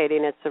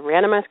participating, it's a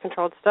randomized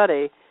controlled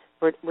study.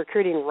 We're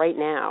recruiting right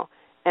now.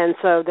 And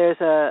so there's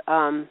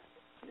an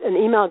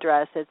email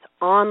address. It's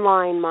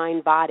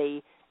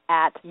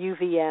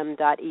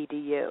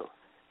onlinemindbody@uvm.edu.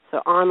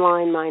 So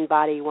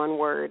onlinemindbody, one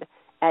word,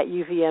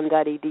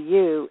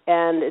 @uvm.edu.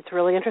 And it's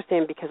really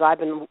interesting because I've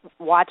been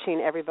watching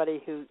everybody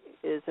who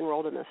is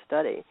enrolled in this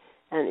study.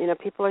 And,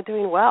 people are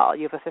doing well.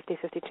 You have a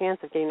 50-50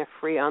 chance of getting a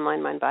free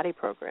online mind-body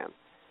program.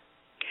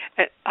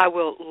 I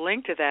will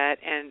link to that,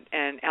 and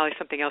Allie,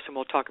 something else, and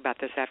we'll talk about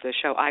this after the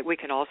show. We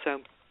can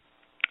also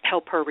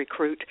help her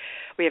recruit.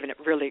 We have a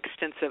really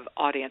extensive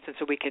audience, and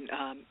so we can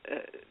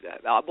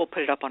we'll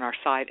put it up on our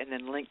site and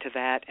then link to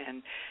that,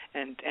 and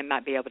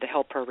might be able to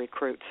help her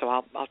recruit. So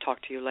I'll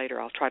talk to you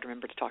later. I'll try to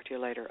remember to talk to you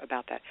later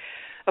about that.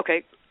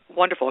 Okay,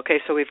 wonderful. Okay,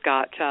 so we've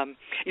got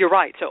you're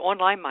right. So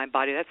online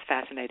mind-body, that's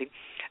fascinating.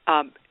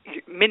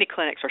 Many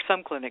clinics, or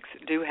some clinics,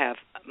 do have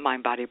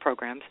mind-body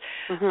programs.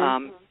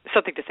 Mm-hmm.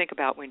 Something to think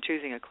about when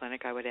choosing a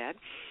clinic, I would add.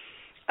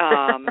 What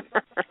I'm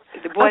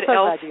else?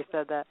 Glad you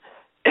said that.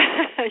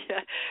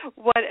 Yeah.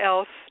 What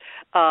else?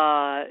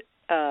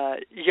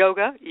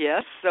 Yoga,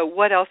 yes. So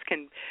what else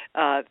can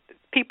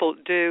people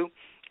do?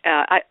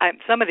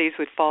 Some of these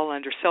would fall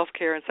under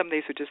self-care, and some of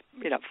these would just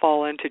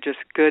fall into just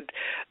good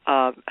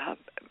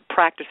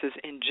practices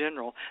in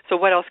general. So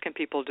what else can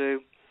people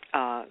do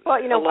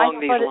along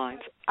these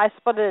lines? I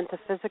split it into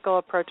physical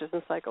approaches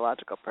and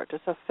psychological approaches.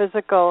 So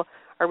physical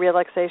are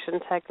relaxation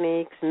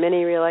techniques,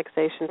 mini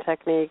relaxation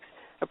techniques,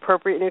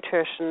 appropriate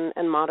nutrition,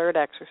 and moderate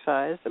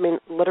exercise. I mean,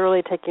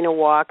 literally taking a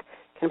walk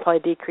can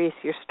probably decrease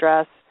your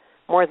stress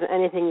more than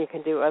anything you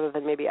can do other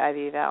than maybe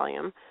IV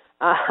Valium.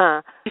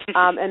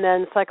 And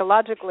then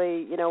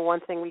psychologically, one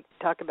thing we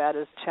talk about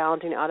is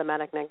challenging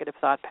automatic negative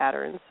thought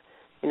patterns.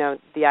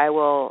 The I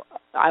will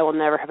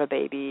never have a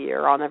baby,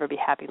 or I'll never be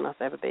happy unless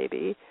I have a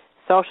baby.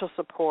 Social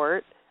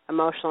support,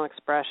 emotional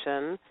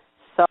expression,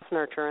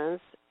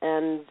 self-nurturance,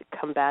 and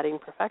combating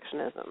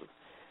perfectionism.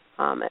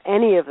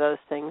 Any of those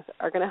things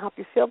are going to help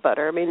you feel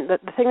better. I mean, the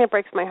thing that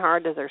breaks my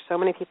heart is there's so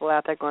many people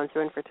out there going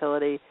through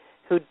infertility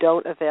who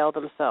don't avail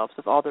themselves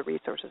of all the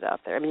resources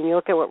out there. I mean, you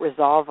look at what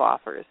Resolve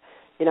offers,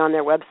 on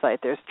their website,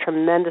 there's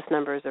tremendous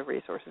numbers of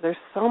resources. There's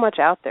so much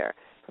out there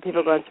for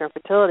people going through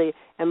infertility,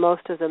 and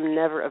most of them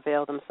never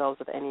avail themselves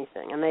of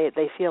anything. And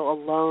they feel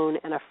alone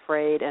and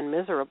afraid and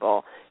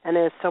miserable. And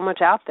there's so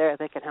much out there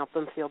that can help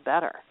them feel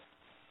better.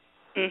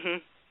 Mm-hmm.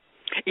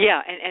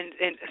 Yeah,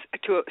 and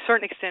to a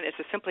certain extent, it's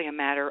simply a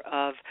matter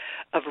of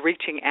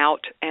reaching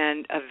out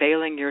and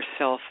availing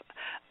yourself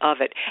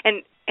of it.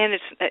 And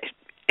it's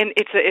And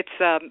it's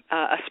a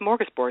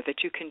smorgasbord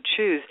that you can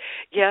choose.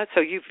 Yeah,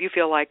 so you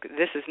feel like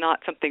this is not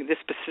something, this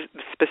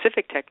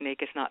specific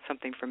technique is not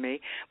something for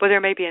me, but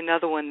there may be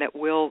another one that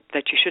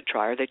you should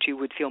try, or that you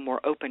would feel more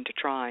open to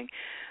trying.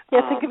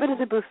 Yeah, think of it as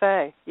a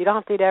buffet. You don't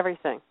have to eat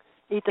everything.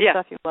 Eat the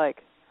stuff you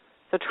like.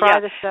 So try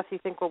the stuff you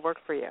think will work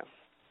for you.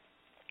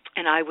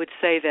 And I would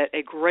say that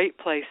a great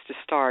place to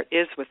start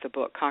is with the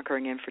book,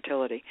 Conquering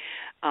Infertility.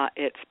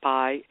 It's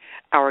by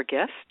our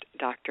guest,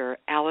 Dr.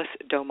 Alice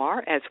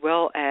Domar, as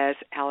well as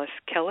Alice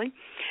Kelly,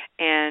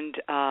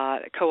 and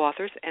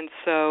co-authors. And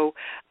so,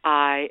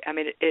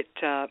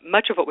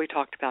 much of what we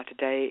talked about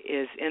today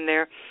is in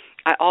there.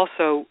 I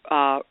also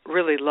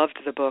really loved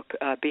the book,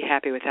 Be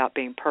Happy Without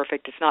Being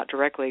Perfect. It's not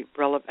directly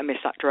relevant.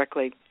 It's not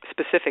directly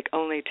specific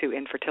only to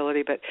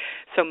infertility, but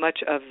so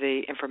much of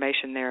the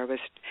information there was,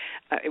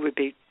 it would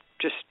be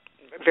just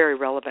very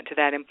relevant to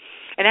that. And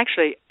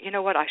actually, you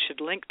know what, I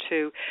should link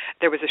to,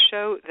 there was a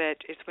show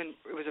it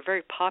was a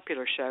very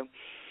popular show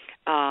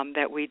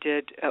that we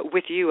did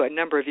with you a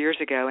number of years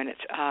ago, and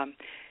it's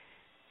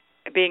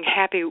Being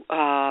Happy,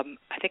 I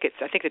think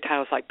the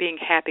title is like Being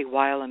Happy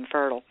While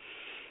Infertile.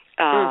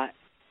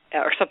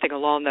 Or something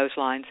along those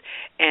lines,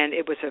 and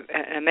it was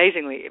an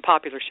amazingly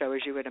popular show,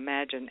 as you would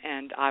imagine.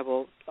 And I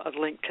will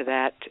link to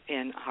that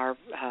in our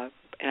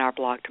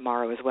blog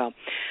tomorrow as well.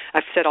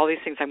 I've said all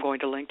these things I'm going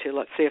to link to.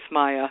 Let's see if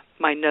my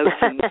notes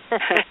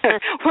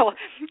will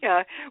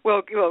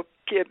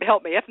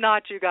help me. If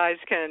not, you guys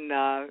can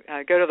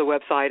go to the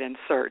website and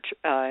search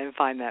and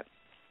find that.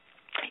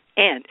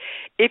 And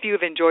if you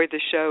have enjoyed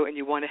the show and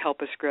you want to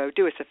help us grow,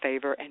 do us a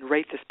favor and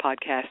rate this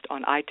podcast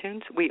on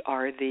iTunes. We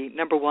are the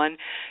 #1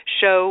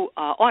 show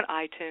on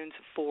iTunes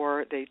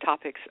for the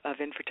topics of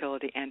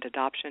infertility and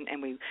adoption,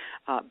 and we,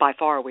 by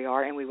far, we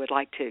are, and we would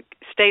like to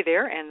stay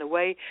there. And the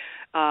way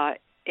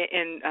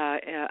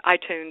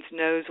iTunes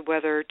knows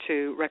whether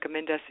to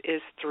recommend us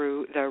is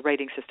through the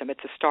rating system.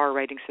 It's a star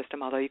rating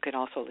system, although you can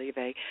also leave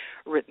a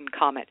written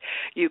comment.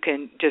 You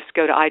can just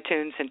go to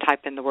iTunes and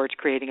type in the words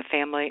Creating a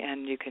Family,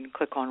 and you can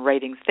click on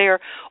ratings there,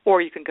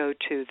 or you can go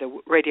to the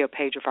radio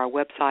page of our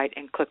website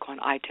and click on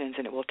iTunes,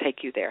 and it will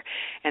take you there.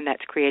 And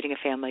that's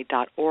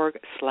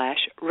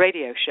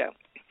creatingafamily.org/radio show.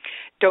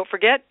 Don't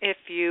forget,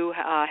 if you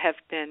have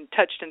been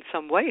touched in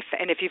some way,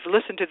 and if you've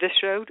listened to this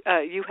show,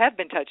 you have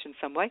been touched in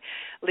some way,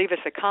 leave us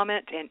a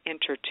comment and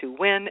enter to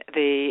win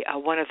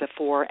one of the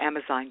 4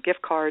 Amazon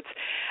gift cards.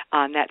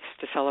 And that's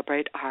to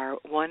celebrate our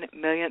 1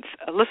 millionth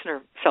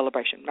listener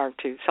celebration, or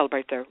to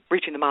celebrate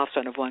reaching the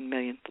milestone of 1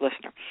 millionth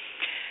listener.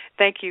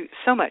 Thank you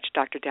so much,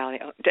 Dr. Dowley.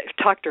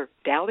 Dr.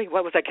 Dowley?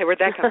 What was that? Where'd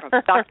that come from?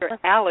 Dr.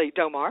 Ali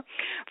Domar,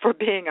 for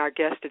being our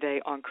guest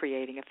today on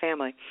Creating a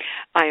Family.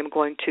 I am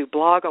going to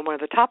blog on one of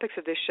the topics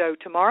of this show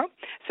tomorrow,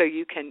 so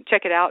you can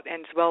check it out,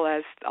 as well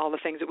as all the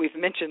things that we've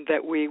mentioned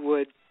that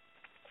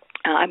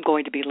I'm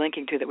going to be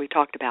linking to that we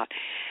talked about.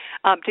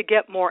 To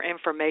get more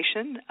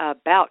information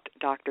about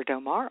Dr.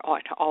 Domar,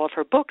 on all of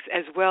her books,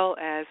 as well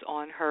as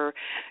on her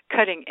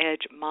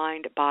cutting-edge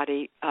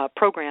mind-body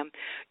program,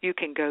 you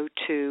can go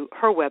to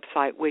her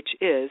website, which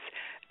is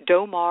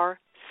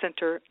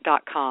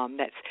domarcenter.com.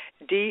 That's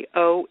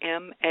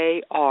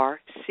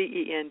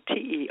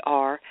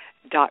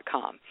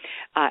DOMARCENTER.com.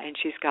 And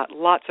she's got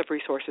lots of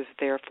resources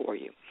there for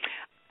you.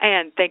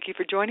 And thank you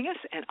for joining us,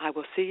 and I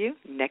will see you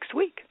next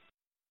week.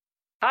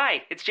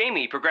 Hi, it's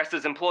Jamie,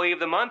 Progressive's Employee of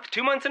the Month,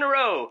 2 months in a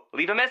row.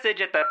 Leave a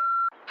message at the...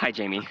 Hi,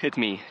 Jamie. It's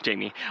me,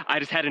 Jamie. I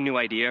just had a new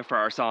idea for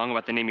our song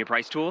about the Name Your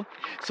Price tool.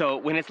 So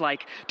when it's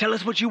like, tell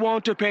us what you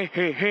want to pay,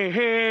 hey, hey,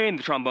 hey, and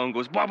the trombone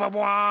goes, blah, blah,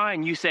 blah,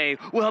 and you say,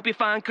 we'll help you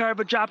find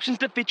coverage options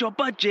to fit your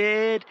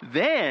budget.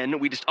 Then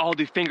we just all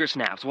do finger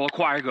snaps while a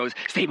choir goes,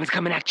 statements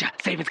coming at ya,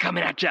 statements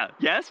coming at ya.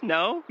 Yes?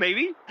 No?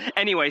 Maybe?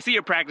 Anyway, see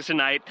your practice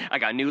tonight. I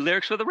got new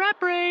lyrics for the rap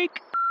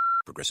break.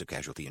 Progressive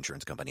Casualty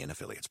Insurance Company and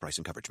Affiliates. Price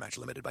and coverage match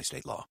limited by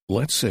state law.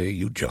 Let's say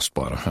you just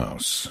bought a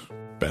house.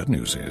 Bad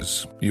news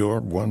is, you're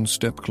one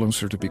step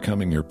closer to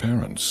becoming your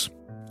parents.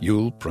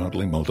 You'll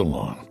proudly mow the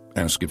lawn.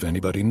 Ask if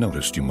anybody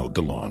noticed you mowed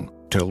the lawn.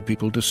 Tell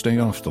people to stay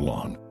off the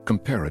lawn.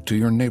 Compare it to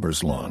your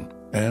neighbor's lawn.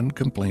 And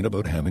complain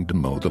about having to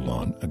mow the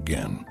lawn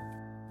again.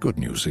 Good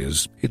news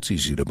is, it's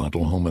easy to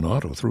bundle home and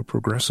auto through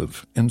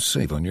Progressive and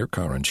save on your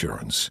car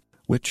insurance,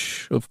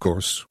 which, of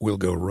course, will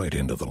go right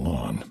into the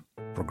lawn.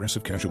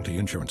 Progressive Casualty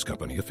Insurance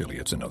Company,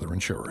 Affiliates, and other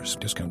insurers.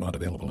 Discount not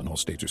available in all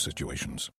states or situations.